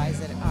or just buys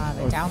it. They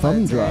Or downloads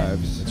thumb it.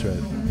 drives. That's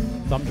right.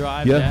 Thumb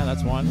drive, Yeah. yeah,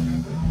 that's one.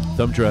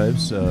 Thumb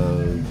drives,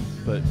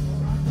 but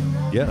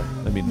yeah,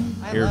 I mean,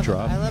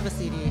 AirDrop. I love a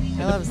CD.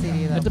 I love a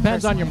CD. Though, It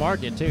depends on your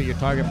personally. market too, your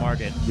target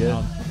market.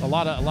 Yeah. A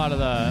lot of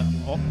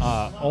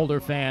the older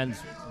fans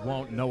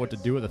won't know what to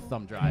do with a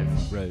thumb drive.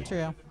 Right.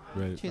 True.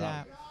 Right. True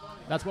that.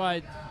 That's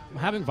why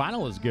having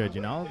vinyl is good.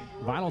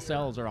 Vinyl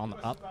sales are on the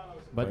up,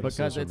 but Vinyl because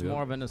sales on it's the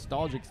more up. of a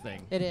nostalgic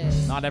thing. It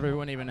is. Not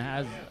everyone even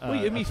has Well, I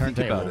mean, a think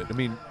turntable. about it. I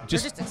mean, They're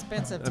just just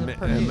expensive to I'm,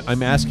 produce.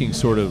 I'm asking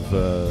sort of,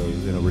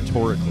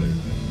 rhetorically.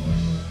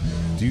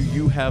 Do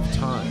you have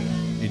time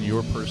in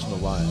your personal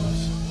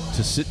lives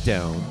to sit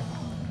down,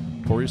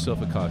 pour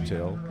yourself a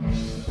cocktail,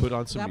 put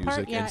on some That part,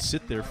 music, yeah. and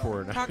sit there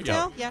for an hour?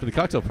 Cocktail? Yeah. For the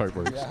cocktail part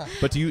works.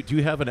 But do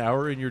you have an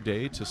hour in your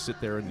day to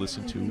sit there and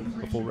listen to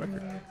a full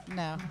record?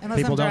 No, unless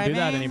People I'm don't do driving.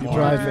 that anymore. or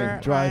Driving.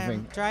 I'm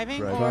driving,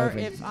 Driving. or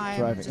Driving. if I'm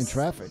Driving. In just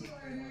traffic.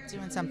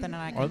 doing something and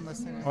I Or, can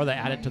listen. or they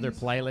add it to their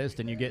playlist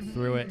and you get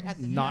through it At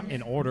the not end.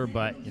 in order,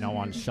 but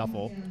on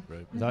shuffle.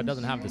 Right. So it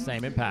doesn't have the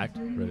same impact.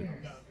 Right.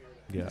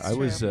 Yeah,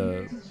 That's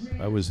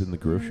I was in the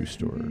grocery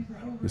store.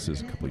 This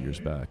is a couple of years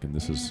back, and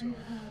this is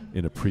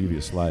in a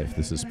previous life.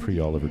 This is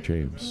pre-Oliver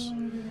James.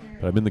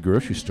 But I'm in the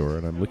grocery store,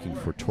 and I'm looking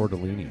for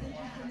tortellini.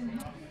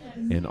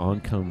 And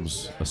on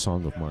comes a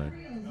song of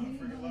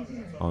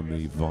mine on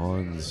the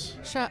Vaughn's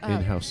Shut up.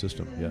 in-house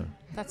system. Yeah,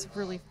 That's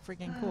really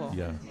freaking cool.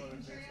 yeah.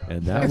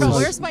 And that Girl, was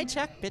where's my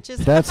check, bitches?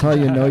 That's how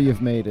you know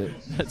you've made it.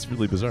 that's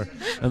really bizarre.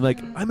 I'm like,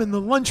 I'm in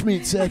the lunch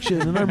meat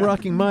section, and I'm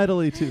rocking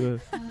mightily to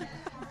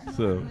a.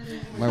 So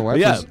My wife,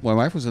 yeah. my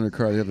wife was in her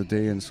car the other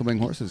day, and Swimming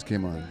Horses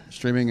came on,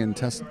 streaming in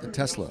Tesla.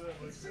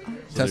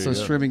 Tesla's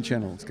go. streaming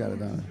channel. It's got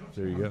it on.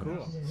 there you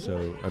go.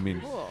 So I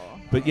mean. Cool.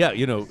 But yeah,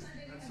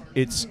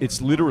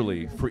 it's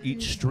literally for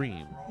each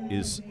stream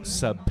is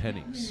sub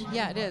pennies,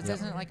 Yeah, it is.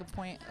 Isn't it like a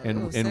point?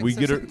 and we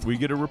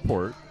get a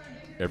report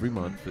every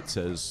month that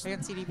says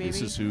Fan CD this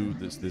baby. is who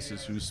this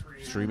is who's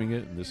streaming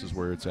it, and this is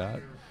where it's at,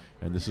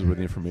 and this is where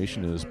the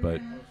information is. But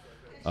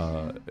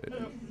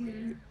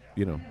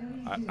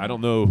I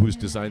don't know who's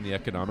designed the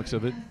economics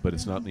of it, but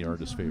it's not in the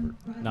artist's favor.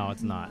 No,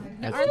 it's not.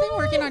 Now, It's- aren't they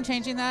working on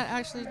changing that?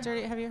 Actually,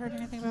 Dirty, have you heard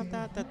anything about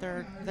that? That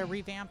they're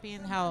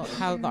revamping how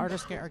the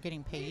artists are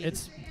getting paid.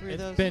 It's through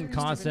those been distributors?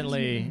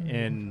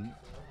 constantly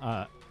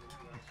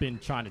been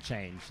trying to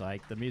change.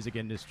 Like the music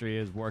industry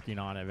is working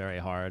on it very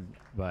hard,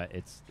 but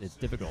it's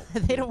difficult.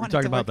 They don't want it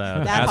talking to about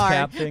work the that ASCAP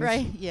hard, things?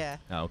 right? Yeah.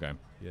 Oh, okay.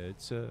 Yeah,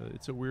 it's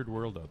a weird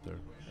world out there.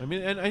 I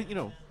mean,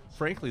 and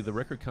frankly, the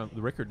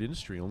record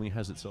industry only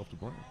has itself to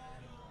blame.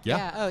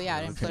 Yeah. Oh yeah. It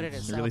Okay. included They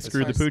itself. really as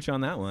screwed the far as- pooch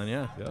on that one.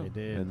 Yeah. Yeah, They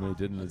did. and they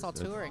didn't It's all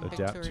touring, big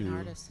adapt touring to.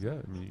 artists. Yeah,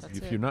 I mean, That's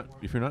if it.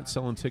 you're not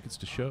selling tickets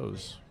to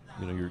shows,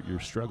 you're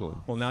struggling.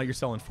 Well, now you're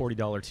selling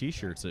 $40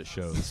 T-shirts at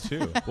shows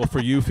too. Well, for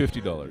you,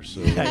 $50. So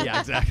yeah,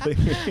 exactly.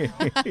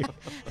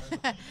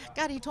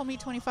 God, he told me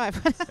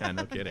 25. Yeah,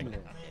 no kidding.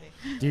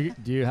 Do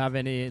you have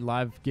any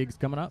live gigs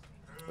coming up?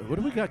 what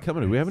do we got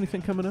coming? Do we have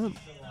anything coming up?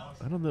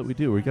 I don't know that we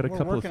do. We got a We're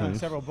couple of working on things.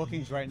 several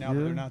bookings right now, but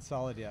Yeah. they're not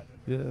solid yet.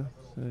 Yeah,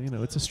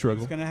 it's a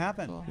struggle. It's going to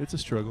happen. Cool. It's a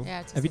struggle. Yeah,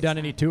 it's Have you done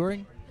any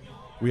touring?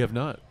 We have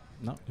not.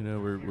 No.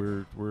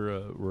 We're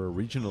a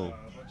regional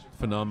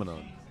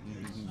phenomenon.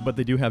 But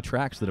they do have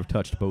tracks that have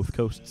touched both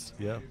coasts,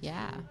 Yeah,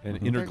 Yeah. and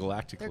They're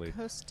intergalactically,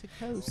 coast to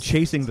coast.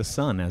 chasing the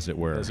sun, as it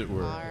were. as it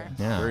were. Are.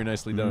 Yeah. Very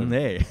nicely done.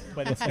 Hey.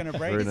 But it's going to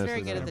break. Very He's nicely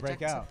very good done. at the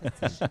break out.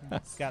 juxtaposition.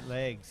 It's got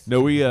legs.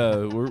 No,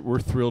 we're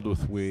thrilled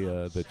with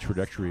the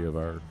trajectory of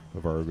our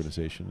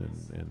organization,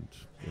 and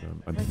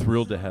I'm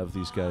thrilled to have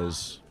these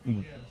guys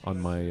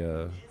on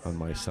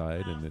my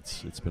side, and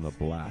it's been a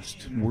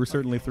blast. We're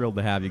certainly thrilled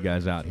to have you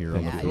guys out here on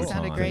the Yeah, you Futon.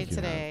 sounded great Thank you.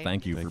 today.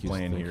 Thank you Thank for you-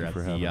 playing thank here you at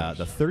for having us.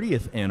 the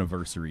 30th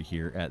anniversary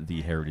here at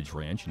the Heritage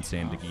Ranch in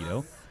San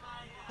Dieguito.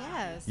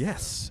 Yes.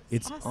 Yes,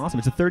 it's Awesome. awesome.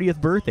 It's the 30th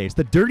birthday. It's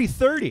the Dirty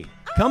 30.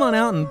 Come on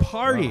out and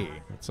party.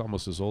 It's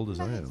almost as old as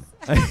I am.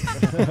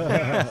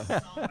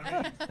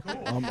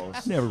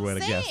 Almost. Never would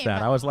have guessed Same.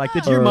 that. I was like,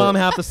 did your mom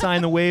have to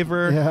sign the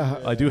waiver? Yeah.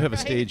 I do have a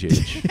stage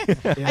age.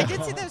 I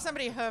did see there was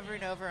somebody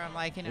hovering over him,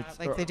 like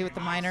like they do with the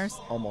miners.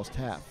 Almost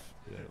half.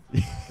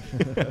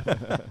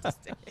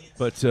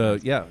 But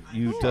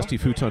you Dusty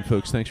Futon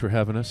folks, thanks for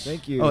having us.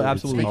 Thank you. Oh,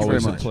 absolutely. Thank you very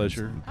Always a much.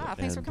 pleasure.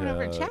 Thanks for And, coming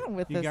over and chatting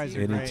with you us. guys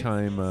are great.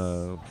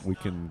 anytime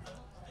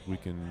we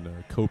can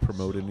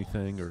co-promote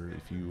anything, or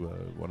if you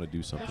want to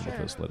do something with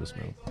us, let us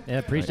know. Yeah,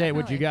 appreciate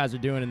what you Definitely. guys are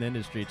doing in the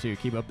industry too.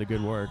 Keep up the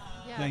good work.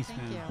 Yeah, Thanks,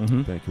 thank man. you.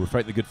 Mhm. Thank you. We're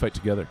fighting the good fight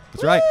together.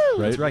 That's right. Right?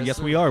 That's right. Yes,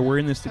 we are. We're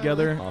in this Totally.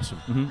 together. Awesome.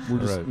 We're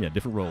just Right.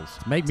 different roles.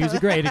 Make music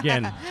great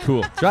again.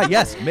 Cool. That's right.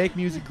 Yes, make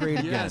music great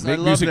again. Yes, Make I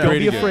love music that. Don't great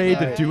be again. afraid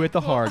to Right. do it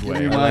the hard way.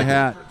 Give me my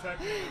hat.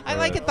 I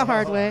like it the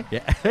hard way. Yeah.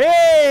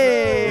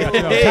 Hey!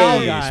 Yeah, Hey!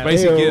 towel guy.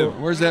 Spicy Hey-o. give.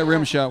 Where's that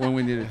rim shot when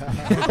we need it?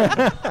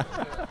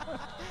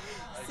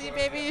 See,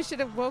 baby, you should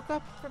have woke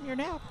up from your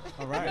nap.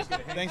 All right.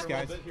 Thanks,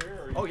 guys.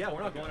 Oh yeah,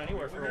 we're not going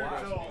anywhere for a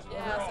while.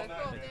 Yeah, so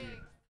cool. Thanks.